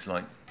in places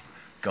like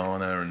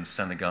Ghana and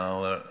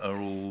Senegal are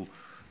all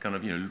kind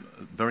of,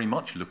 very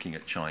much looking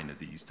at China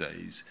these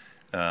days.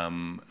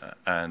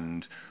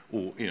 And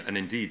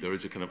indeed there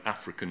is a kind of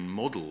African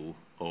model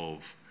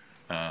of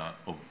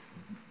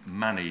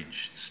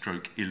managed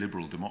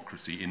illiberal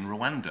democracy in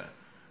Rwanda.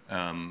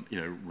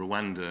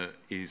 Rwanda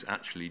is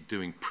actually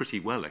doing pretty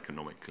well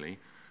economically,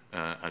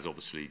 as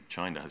obviously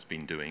China has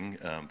been doing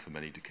for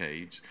many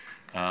decades,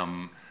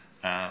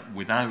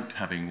 without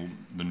having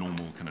the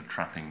normal kind of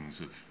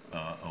trappings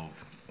of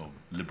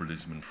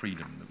liberalism and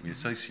freedom that we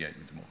associate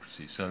with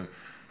democracy. So,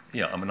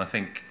 yeah, I mean, I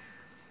think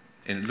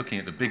in looking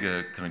at the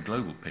bigger kind of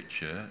global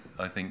picture,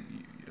 I think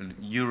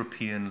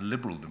European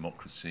liberal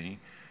democracy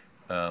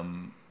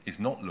is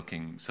not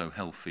looking so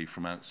healthy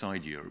from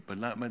outside Europe. But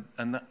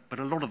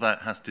a lot of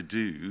that has to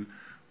do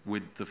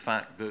with the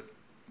fact that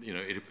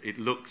it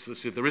looks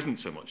as if there isn't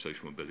so much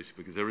social mobility,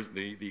 because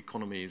the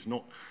economy is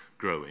not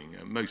growing.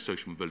 Most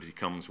social mobility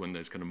comes when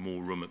there's kind of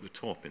more room at the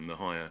top in the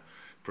higher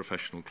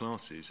professional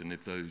classes, and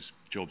if those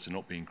jobs are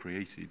not being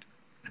created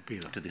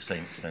to the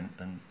same extent,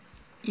 then...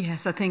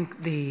 Yes, I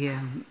think the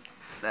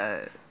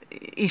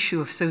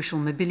issue of social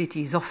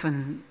mobility is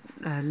often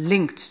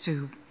linked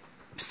to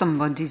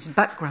somebody's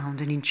background,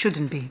 and it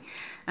shouldn't be.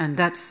 And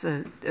that's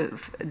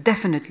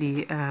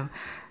definitely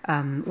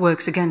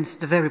works against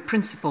the very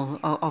principle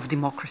of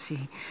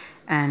democracy.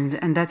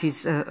 And that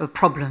is a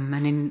problem.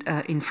 And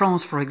in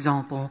France, for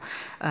example,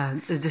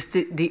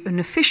 the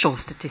unofficial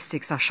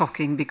statistics are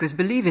shocking, because,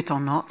 believe it or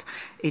not,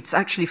 it's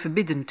actually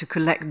forbidden to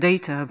collect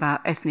data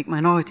about ethnic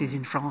minorities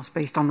in France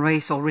based on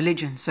race or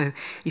religion. So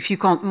if you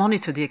can't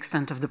monitor the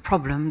extent of the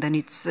problem, then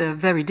it's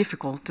very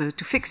difficult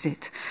to fix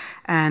it.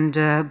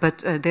 But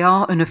there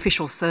are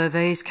unofficial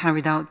surveys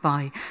carried out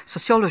by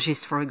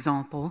sociologists, for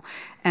example,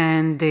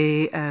 and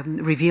they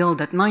reveal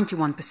that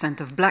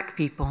 91% of black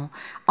people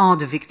are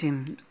the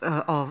victims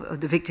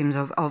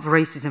of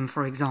racism,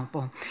 for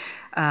example.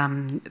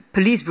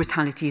 Police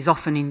brutality is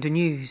often in the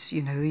news.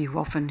 You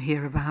often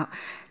hear about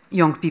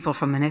young people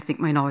from an ethnic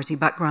minority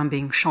background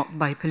being shot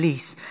by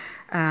police.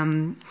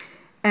 And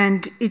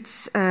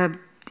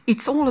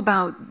it's all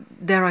about,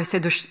 dare I say,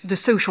 the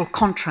social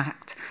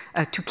contract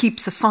to keep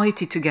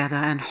society together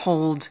and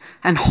hold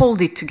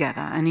it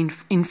together. And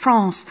in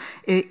France,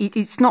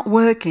 it's not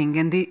working,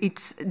 and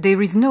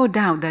there is no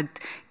doubt that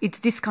it's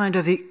this kind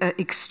of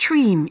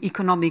extreme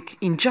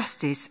economic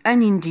injustice,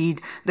 and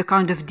indeed the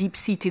kind of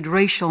deep-seated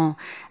racial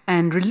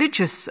and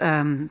religious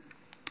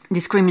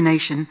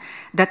discrimination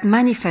that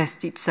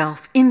manifests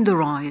itself in the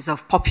rise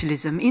of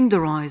populism, in the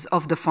rise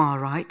of the far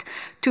right,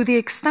 to the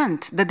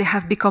extent that they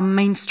have become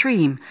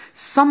mainstream,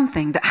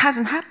 something that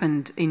hasn't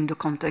happened in the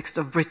context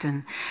of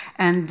Britain.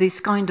 And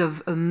this kind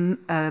of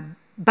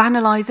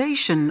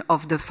banalization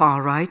of the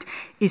far right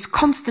is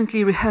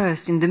constantly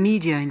rehearsed in the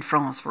media in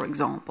France, for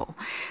example.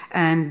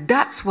 And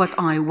that's what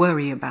I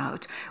worry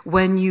about.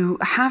 When you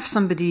have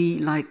somebody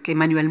like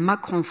Emmanuel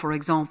Macron, for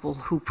example,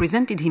 who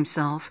presented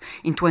himself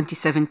in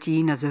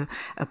 2017 as a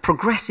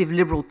progressive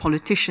liberal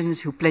politician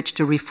who pledged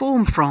to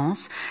reform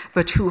France,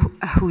 but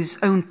whose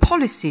own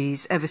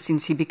policies, ever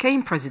since he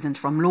became president,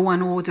 from law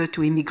and order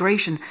to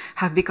immigration,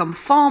 have become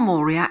far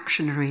more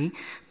reactionary,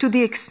 to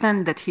the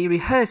extent that he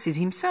rehearses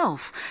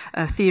himself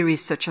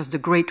theories such as the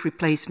Great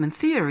Replacement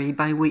Theory,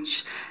 by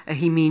which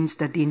he means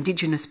that the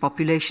indigenous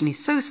population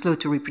is so slow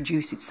to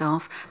reproduce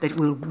itself that it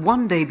will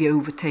one day be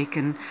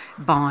overtaken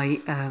by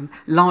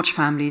large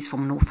families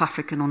from North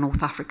African or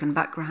North African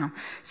background.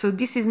 So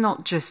this is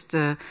not just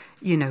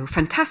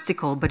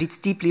fantastical, but it's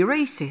deeply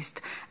racist.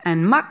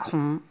 And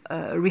Macron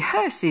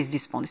rehearses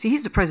this policy.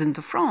 He's the president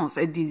of France,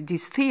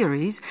 these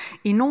theories,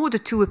 in order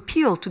to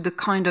appeal to the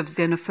kind of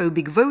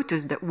xenophobic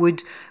voters that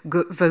would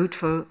vote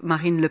for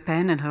Marine Le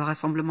Pen and her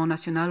Rassemblement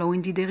National, or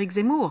indeed Éric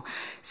Zemmour.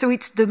 So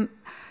it's the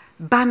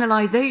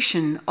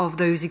banalization of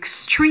those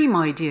extreme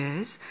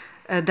ideas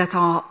that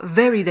are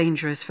very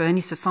dangerous for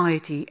any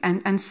society,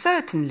 and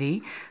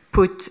certainly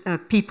put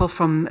people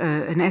from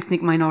an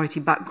ethnic minority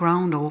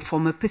background or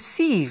from a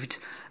perceived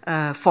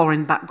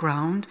foreign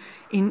background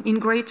in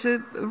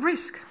greater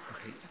risk.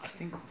 Okay, I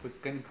think we're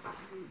going.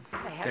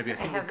 Debbie,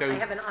 I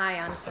have an eye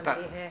on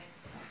somebody here.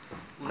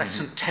 Less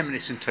than 10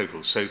 minutes in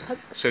total, so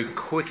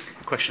quick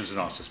questions and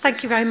answers. Please.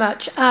 Thank you very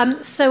much.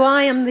 So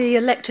I am the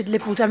elected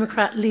Liberal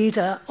Democrat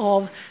leader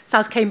of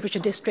South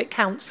Cambridgeshire District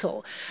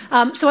Council.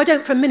 So I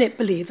don't for a minute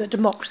believe that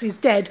democracy is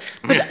dead.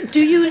 But do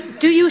you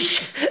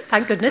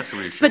thank goodness.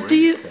 But do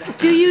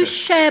you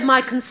share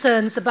my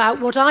concerns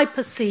about what I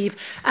perceive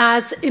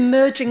as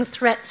emerging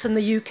threats in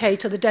the UK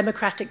to the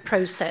democratic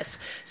process?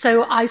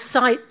 So I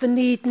cite the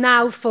need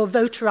now for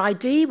voter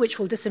ID, which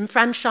will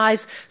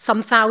disenfranchise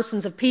some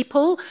thousands of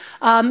people.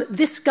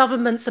 This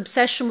government's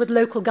obsession with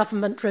local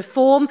government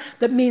reform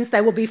that means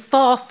there will be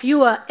far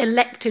fewer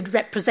elected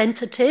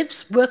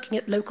representatives working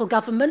at local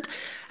government.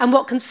 And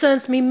what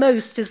concerns me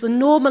most is the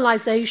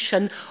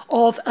normalisation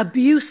of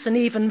abuse and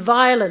even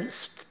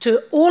violence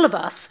to all of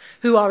us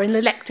who are in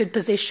elected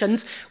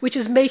positions, which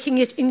is making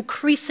it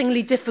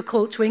increasingly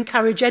difficult to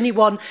encourage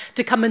anyone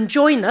to come and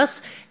join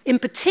us, in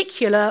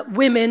particular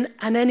women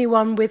and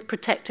anyone with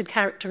protected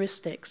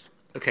characteristics.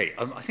 Okay,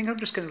 I think I'm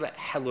just going to let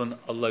Helen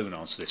alone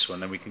answer this one,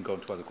 then we can go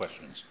on to other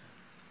questions.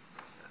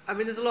 I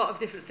mean, there's a lot of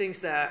different things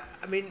there.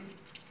 I mean,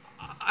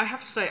 I have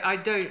to say, I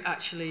don't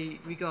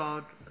actually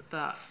regard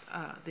that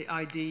the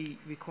ID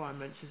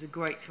requirements as a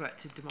great threat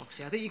to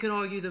democracy. I think you can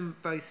argue them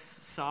both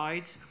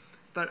sides,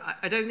 but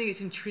I don't think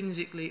it's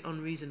intrinsically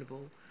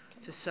unreasonable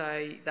to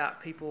say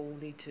that people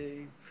need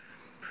to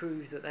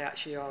prove that they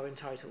actually are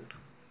entitled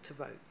to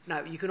vote.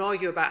 Now, you can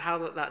argue about how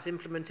that's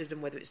implemented and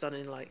whether it's done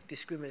in like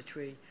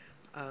discriminatory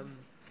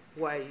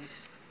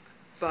ways,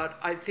 but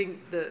I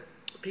think that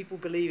people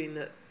believing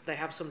that they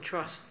have some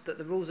trust that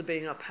the rules are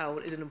being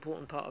upheld is an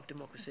important part of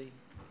democracy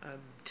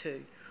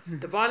too.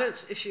 The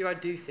violence issue, I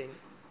do think,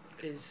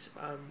 is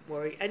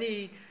worrying.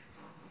 Any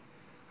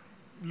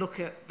look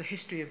at the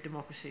history of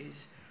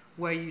democracies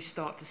where you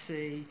start to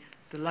see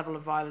the level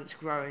of violence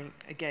growing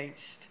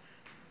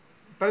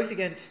both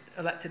against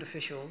elected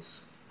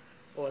officials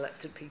or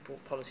elected people,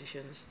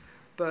 politicians,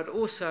 but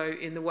also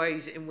in the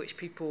ways in which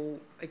people,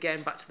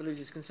 again, back to the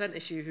losers' consent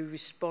issue, who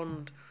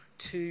respond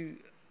to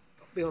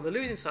be on the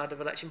losing side of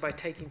election by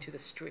taking to the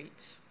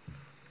streets.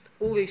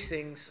 All these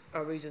things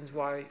are reasons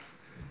why,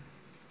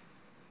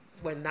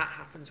 when that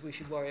happens, we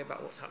should worry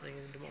about what's happening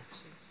in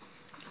democracy.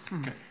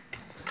 Okay.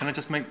 Can I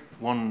just make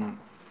one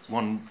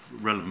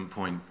relevant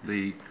point?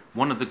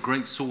 One of the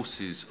great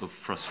sources of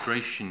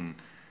frustration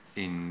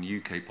in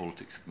UK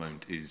politics at the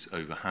moment is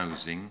over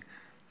housing.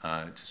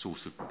 It's a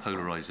source of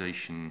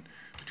polarisation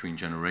between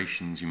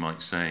generations, you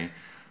might say.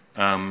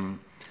 And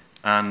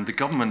the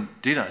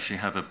government did actually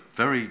have a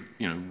very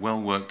well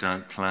worked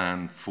out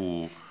plan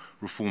for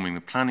reforming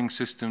the planning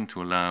system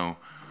to allow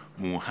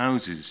more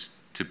houses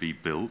to be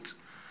built.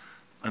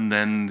 And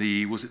then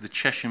the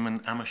Chesham and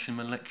Amersham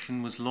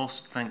election was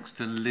lost thanks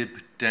to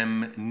Lib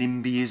Dem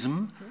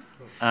NIMBYism.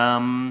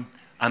 And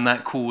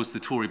that caused the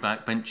Tory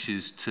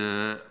backbenchers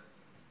to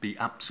be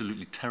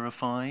absolutely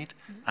terrified,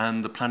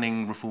 and the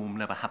planning reform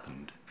never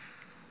happened.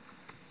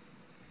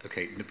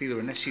 Okay, Nabila,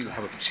 unless you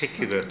have a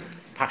particular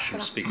passion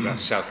to speak about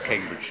South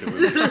Cambridgeshire,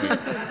 we'll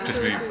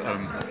just move. I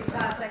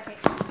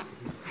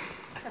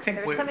think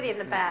there was somebody in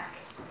the back.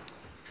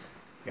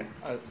 Yeah,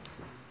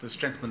 there's a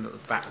gentleman at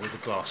the back with the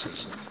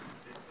glasses.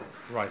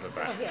 Right at the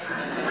back. Oh,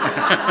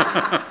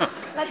 yeah.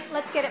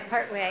 let's get it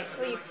part way.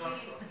 Yeah.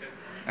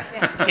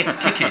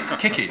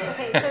 Kick it.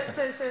 Okay,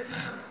 so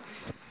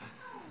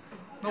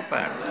not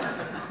bad.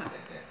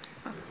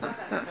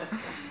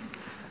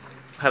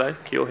 Hello,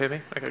 can you all hear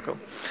me? Okay, cool.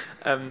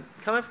 Kind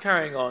of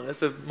carrying on,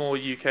 it's a more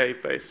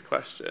UK-based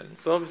question.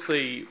 So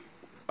obviously,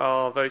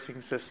 our voting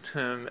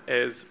system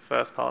is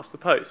first past the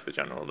post for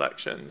general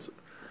elections,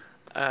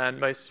 and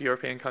most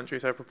European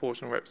countries have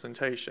proportional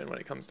representation when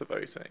it comes to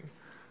voting.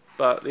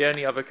 But the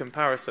only other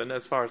comparison,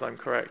 as far as I'm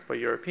correct, by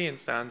European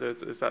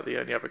standards, is that the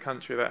only other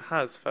country that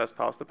has first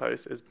past the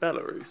post is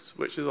Belarus,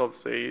 which is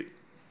obviously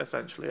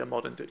essentially a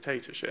modern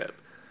dictatorship.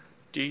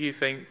 Do you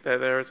think that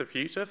there is a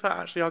future for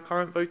actually our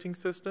current voting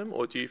system,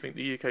 or do you think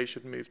the UK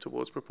should move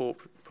towards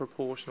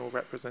proportional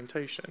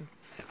representation?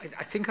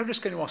 I think I'm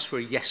just going to ask for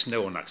a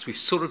yes/no on that, because we've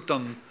sort of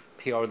done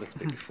PR a little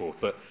bit before.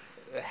 But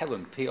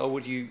Helen, PR,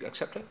 would you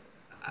accept it?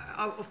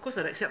 of course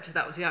I'd accept if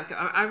that was the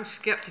outcome. I'm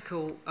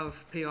sceptical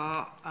of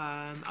PR.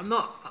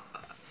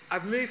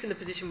 I've moved from the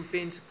position of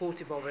being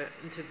supportive of it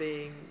into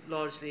being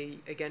largely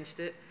against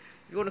it.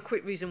 If you want a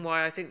quick reason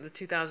why, I think the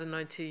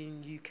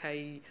 2019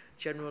 UK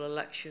general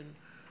election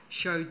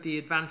showed the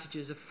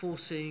advantages of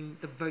forcing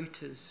the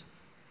voters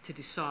to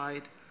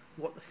decide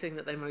what the thing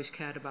that they most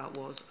cared about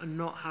was, and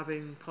not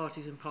having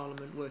parties in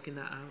Parliament working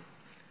that out.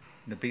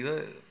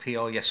 Nabila,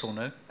 PR, yes or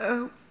no?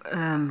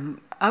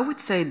 I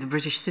would say the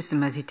British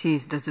system as it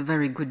is does a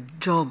very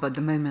good job at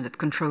the moment at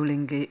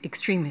controlling the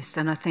extremists,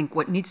 and I think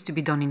what needs to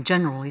be done in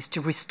general is to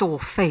restore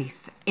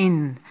faith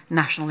in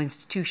national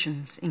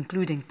institutions,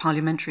 including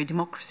parliamentary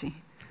democracy.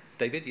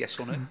 David, yes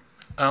or no?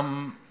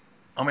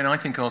 I mean, I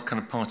think our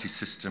kind of party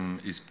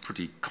system is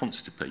pretty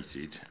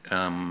constipated,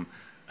 and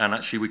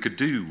actually we could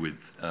do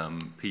with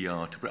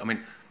PR. I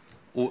mean,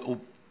 or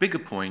bigger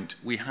point,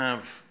 we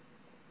have,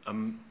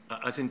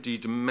 as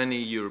indeed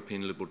many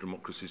European liberal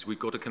democracies, we've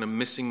got a kind of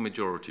missing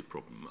majority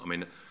problem. I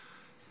mean,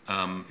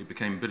 it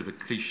became a bit of a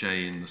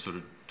cliche in the sort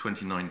of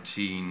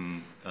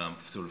 2019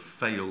 sort of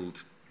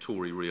failed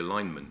Tory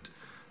realignment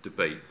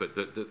debate, but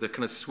the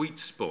kind of sweet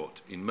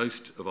spot in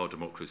most of our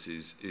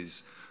democracies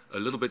is a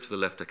little bit to the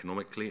left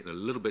economically and a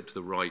little bit to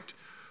the right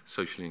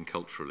socially and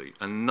culturally.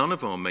 And none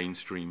of our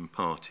mainstream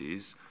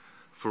parties,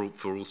 for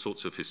all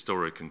sorts of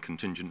historic and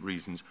contingent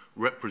reasons,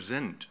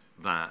 represent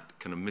that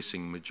kind of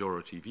missing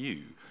majority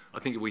view. I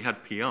think if we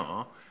had PR,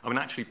 I mean,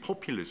 actually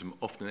populism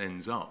often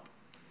ends up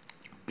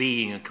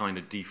being a kind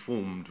of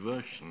deformed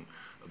version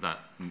of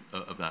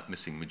that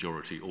missing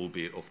majority,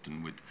 albeit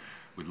often with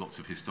lots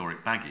of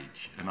historic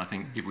baggage. And I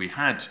think if we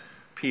had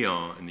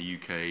PR in the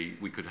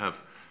UK, we could have,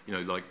 you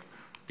know, like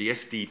the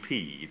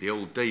SDP, the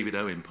old David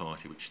Owen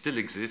party, which still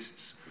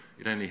exists.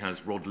 It only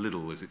has Rod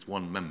Liddle as its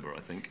one member, I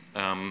think.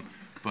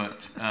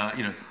 But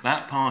you know,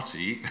 that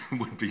party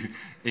would be,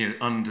 you know,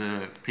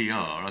 under PR,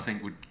 I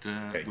think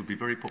would be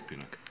very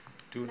popular.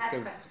 Last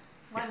question.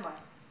 One more.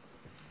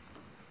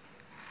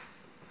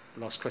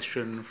 Last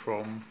question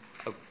from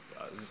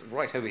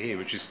right over here,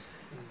 which is.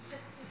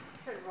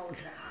 Just sort of roll it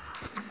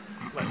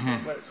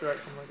down. Let's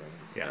direct them again.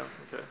 Yeah.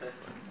 Okay.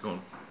 Go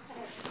on.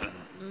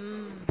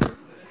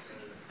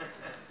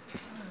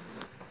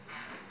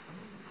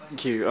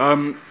 Thank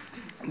you.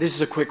 This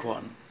is a quick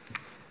one.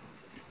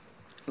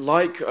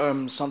 Like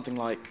something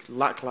like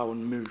Laclau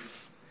and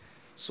Mouffe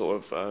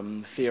sort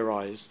of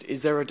theorised,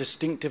 is there a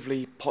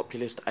distinctively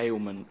populist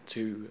ailment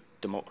to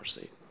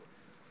democracy?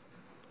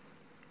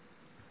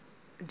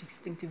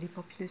 Distinctively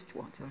populist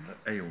what?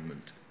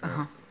 Ailment.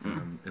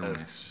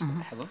 Illness.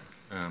 Hello?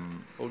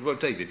 Well,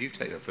 David, you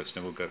take that first,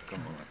 and we'll go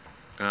from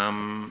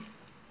on.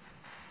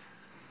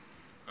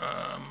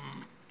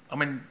 I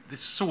mean,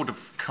 this sort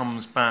of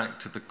comes back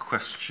to the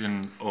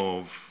question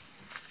of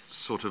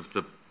sort of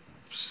the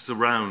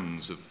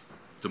surrounds of,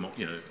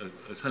 you know,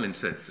 as Helen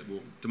said,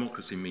 well,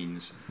 democracy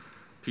means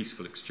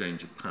peaceful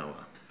exchange of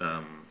power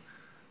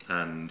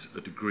and a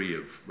degree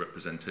of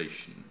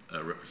representation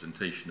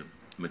of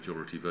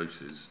majority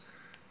voters.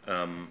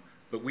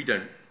 But we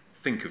don't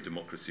think of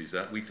democracy as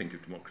that. We think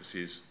of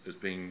democracy as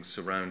being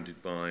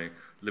surrounded by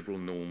liberal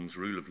norms,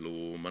 rule of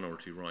law,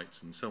 minority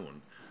rights, and so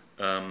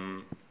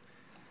on.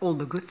 All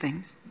the good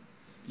things.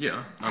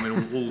 Yeah, I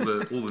mean,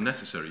 all the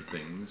necessary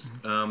things.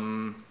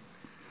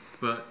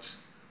 But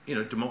you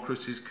know,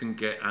 democracies can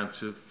get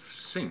out of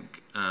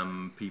sync.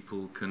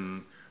 People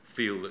can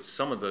feel that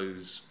some of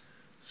those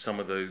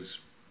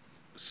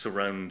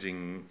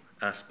surrounding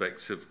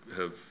aspects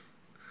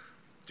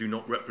do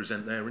not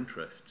represent their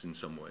interests in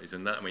some ways,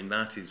 and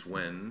that is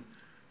when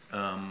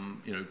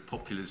you know,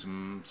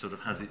 populism sort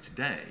of has its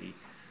day,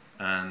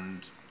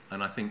 and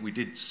I think we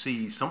did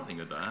see something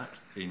of that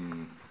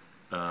in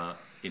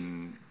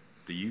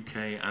the UK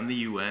and the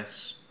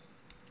US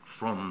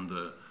from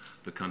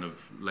the kind of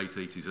late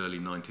 80s, early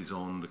 90s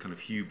on, the kind of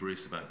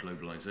hubris about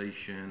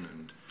globalization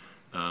and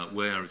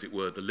where, as it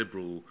were, the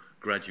liberal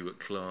graduate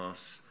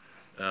class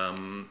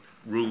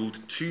ruled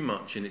too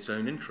much in its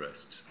own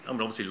interests. I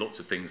mean, obviously lots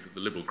of things that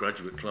the liberal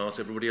graduate class,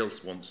 everybody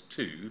else wants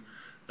too,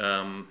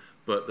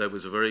 but there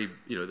was a very,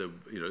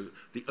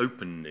 the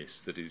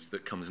openness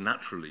that comes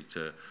naturally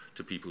to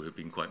people who've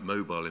been quite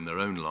mobile in their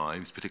own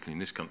lives, particularly in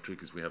this country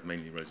because we have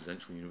mainly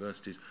residential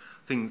universities.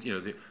 Things, you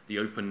know, the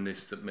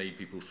openness that made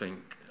people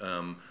think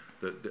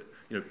that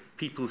you know,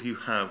 people who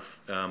have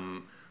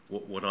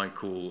what I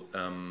call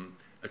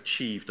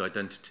achieved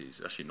identities.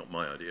 Actually, not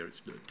my idea.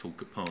 It's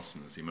Tulka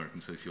Parsons, the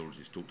American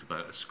sociologist, talked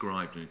about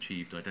ascribed and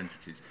achieved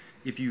identities.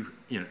 If you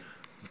know,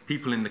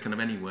 people in the kind of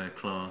anywhere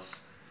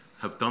class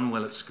have done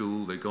well at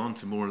school, they go on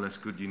to more or less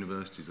good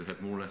universities, they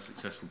have more or less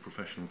successful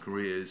professional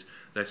careers,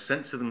 their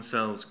sense of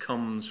themselves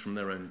comes from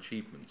their own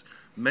achievements.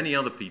 Many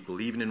other people,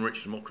 even in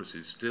rich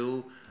democracies,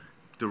 still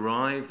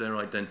derive their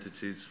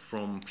identities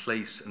from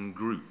place and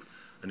group.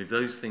 And if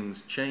those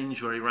things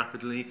change very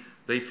rapidly,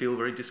 they feel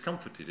very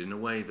discomforted in a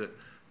way that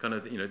kind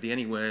of, you know, the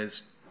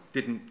anywheres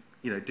didn't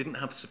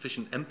have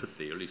sufficient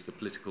empathy, or at least the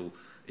political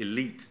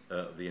elite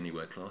of the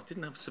anywhere class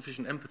didn't have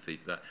sufficient empathy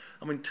for that.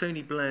 I mean,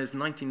 Tony Blair's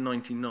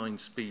 1999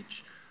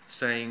 speech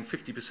saying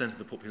 50% of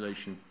the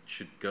population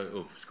should go,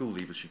 of school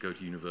leavers should go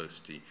to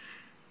university.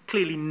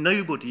 Clearly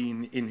nobody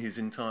in his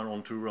entire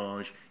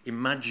entourage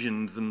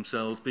imagined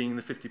themselves being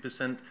the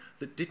 50%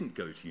 that didn't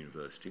go to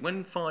university.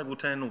 When 5 or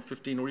 10 or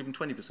 15 or even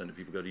 20% of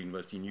people go to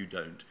university and you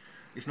don't,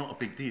 it's not a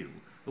big deal.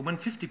 But when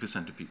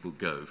 50% of people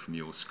go from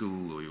your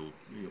school or your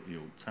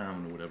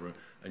town or whatever,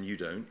 and you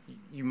don't,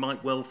 you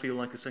might well feel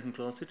like a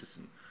second-class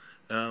citizen.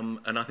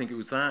 And I think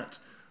it's that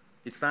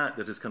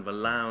that has kind of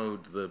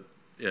allowed the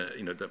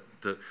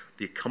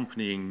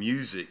accompanying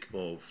music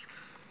of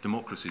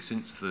democracy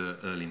since the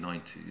early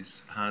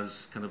 90s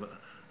has kind of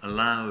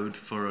allowed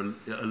for a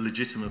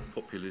legitimate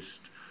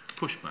populist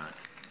pushback.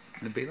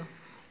 Nabila?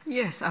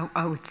 Yes,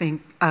 I would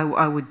think,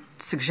 I would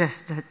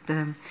suggest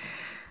that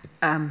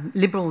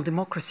liberal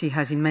democracy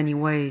has in many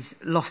ways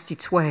lost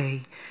its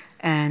way,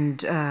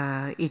 and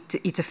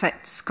it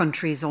affects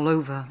countries all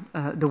over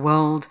the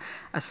world.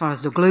 As far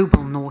as the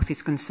global north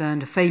is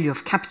concerned, the failure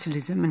of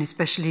capitalism, and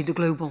especially the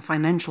global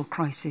financial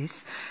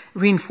crisis,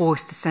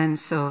 reinforced a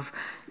sense of,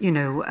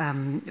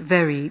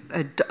 very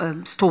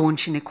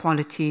staunch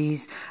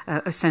inequalities,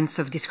 a sense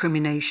of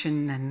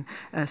discrimination,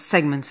 and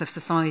segments of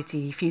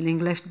society feeling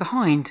left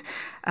behind.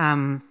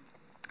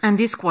 And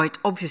this quite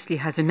obviously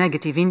has a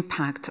negative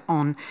impact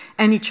on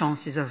any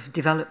chances of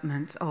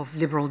development of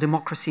liberal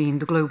democracy in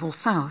the global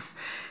south.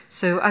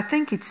 So I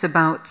think it's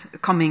about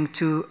coming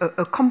to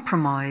a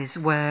compromise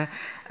where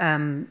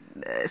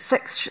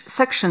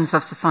sections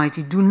of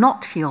society do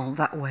not feel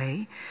that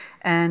way,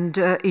 and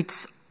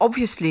it's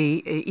obviously,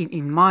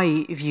 in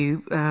my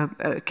view,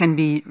 can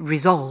be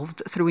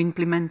resolved through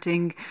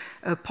implementing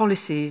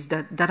policies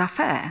that are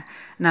fair.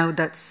 Now,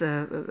 that's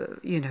a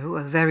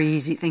very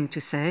easy thing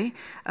to say,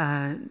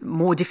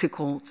 more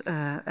difficult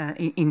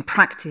in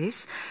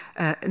practice,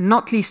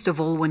 not least of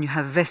all when you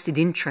have vested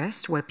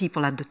interest, where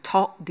people at the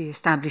top, the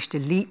established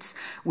elites,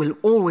 will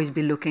always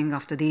be looking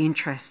after the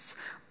interests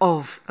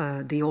of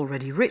the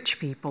already rich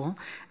people,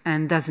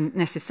 and doesn't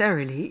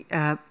necessarily,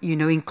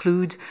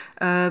 include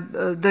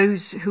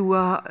those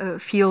who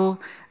feel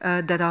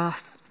that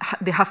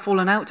they have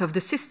fallen out of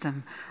the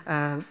system,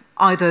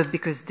 either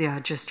because they are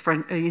just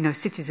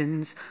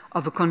citizens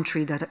of a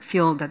country that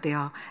feel that they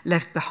are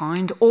left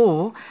behind,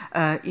 or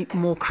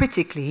more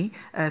critically,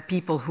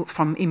 people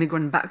from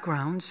immigrant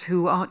backgrounds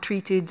who are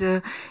treated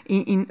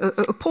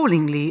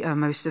appallingly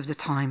most of the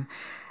time.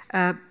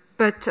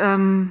 But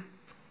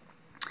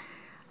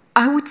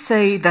I would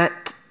say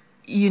that,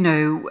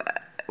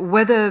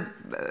 whether,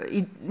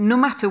 no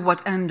matter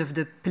what end of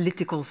the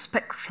political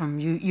spectrum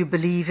you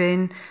believe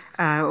in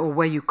or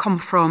where you come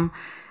from,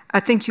 I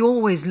think you're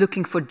always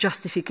looking for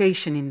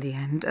justification in the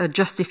end, a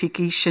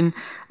justification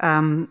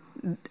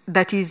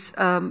that is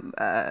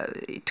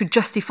to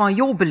justify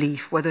your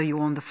belief, whether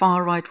you're on the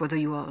far right, whether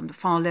you are on the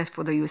far left,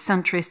 whether you're a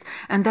centrist,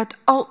 and that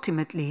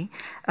ultimately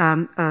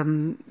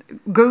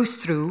goes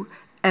through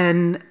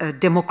a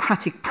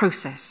democratic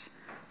process.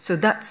 So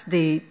that's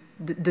the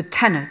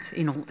tenet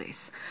in all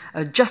this.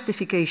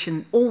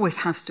 Justification always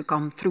has to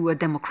come through a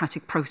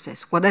democratic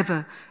process,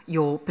 whatever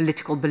your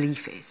political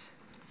belief is.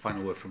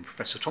 Final word from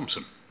Professor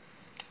Thompson.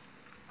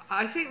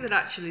 I think that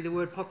actually the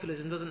word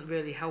populism doesn't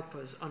really help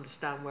us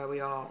understand where we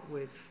are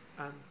with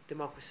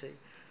democracy.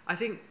 I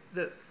think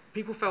that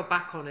people fell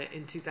back on it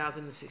in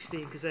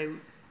 2016 because they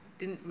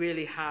didn't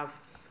really have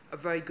a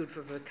very good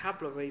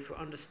vocabulary for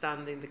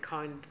understanding the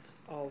kinds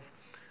of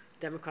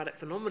democratic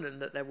phenomenon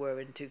that there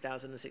were in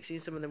 2016.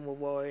 Some of them were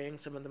worrying,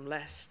 some of them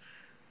less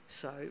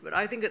so. But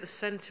I think at the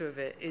centre of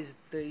it is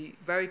the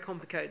very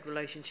complicated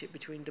relationship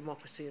between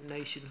democracy and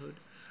nationhood,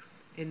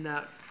 in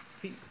that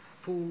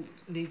people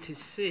need to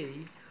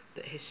see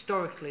that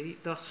historically,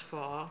 thus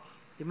far,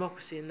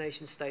 democracy and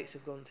nation states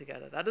have gone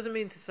together. That doesn't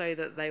mean to say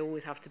that they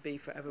always have to be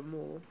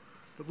forevermore,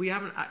 but we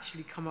haven't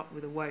actually come up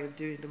with a way of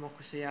doing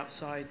democracy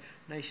outside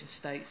nation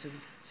states and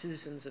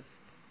citizens of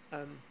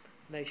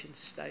nation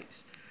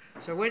states.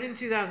 So when in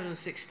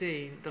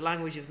 2016 the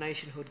language of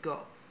nationhood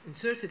got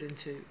inserted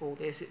into all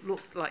this, it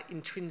looked like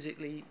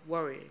intrinsically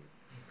worrying.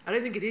 I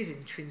don't think it is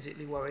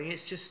intrinsically worrying,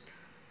 it's just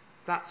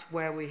that's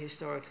where we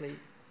historically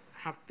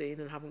have been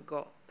and haven't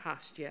got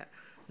past yet.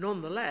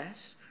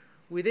 Nonetheless,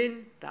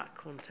 within that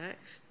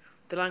context,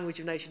 the language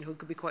of nationhood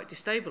could be quite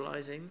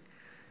destabilising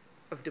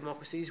of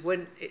democracies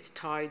when it's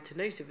tied to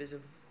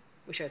nativism,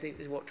 which I think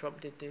is what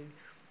Trump did do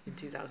in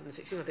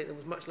 2016. I think there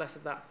was much less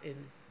of that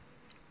in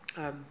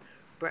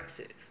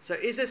Brexit. So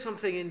is there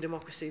something in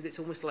democracy that's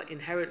almost like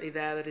inherently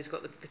there that has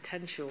got the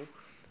potential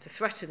to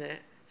threaten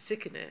it,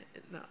 sicken it,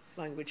 in that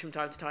language from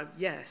time to time?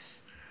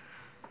 Yes.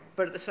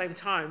 But at the same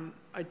time,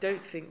 I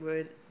don't think we're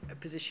in a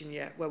position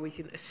yet where we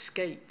can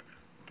escape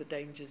the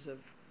dangers of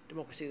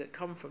democracy that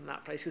come from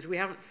that place, because we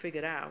haven't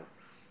figured out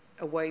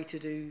a way to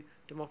do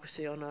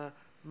democracy on a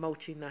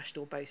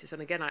multinational basis.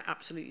 And again, I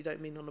absolutely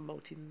don't mean on a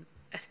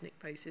multi-ethnic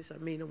basis. I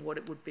mean on what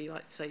it would be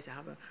like, say, to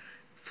have a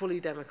fully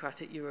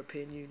democratic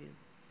European Union.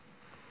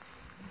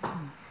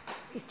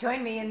 Please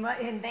join me in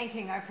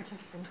thanking our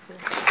participants.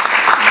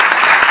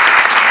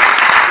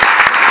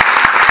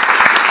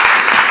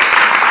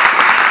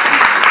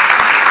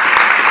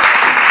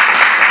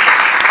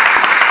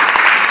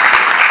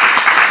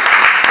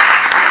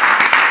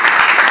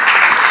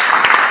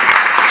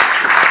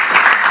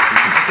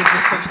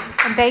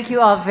 thank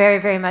you all very,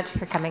 very much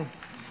for coming.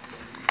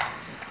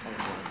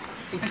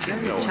 It's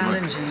very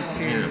challenging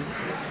to...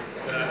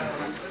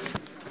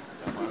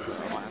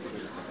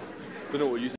 I don't know what you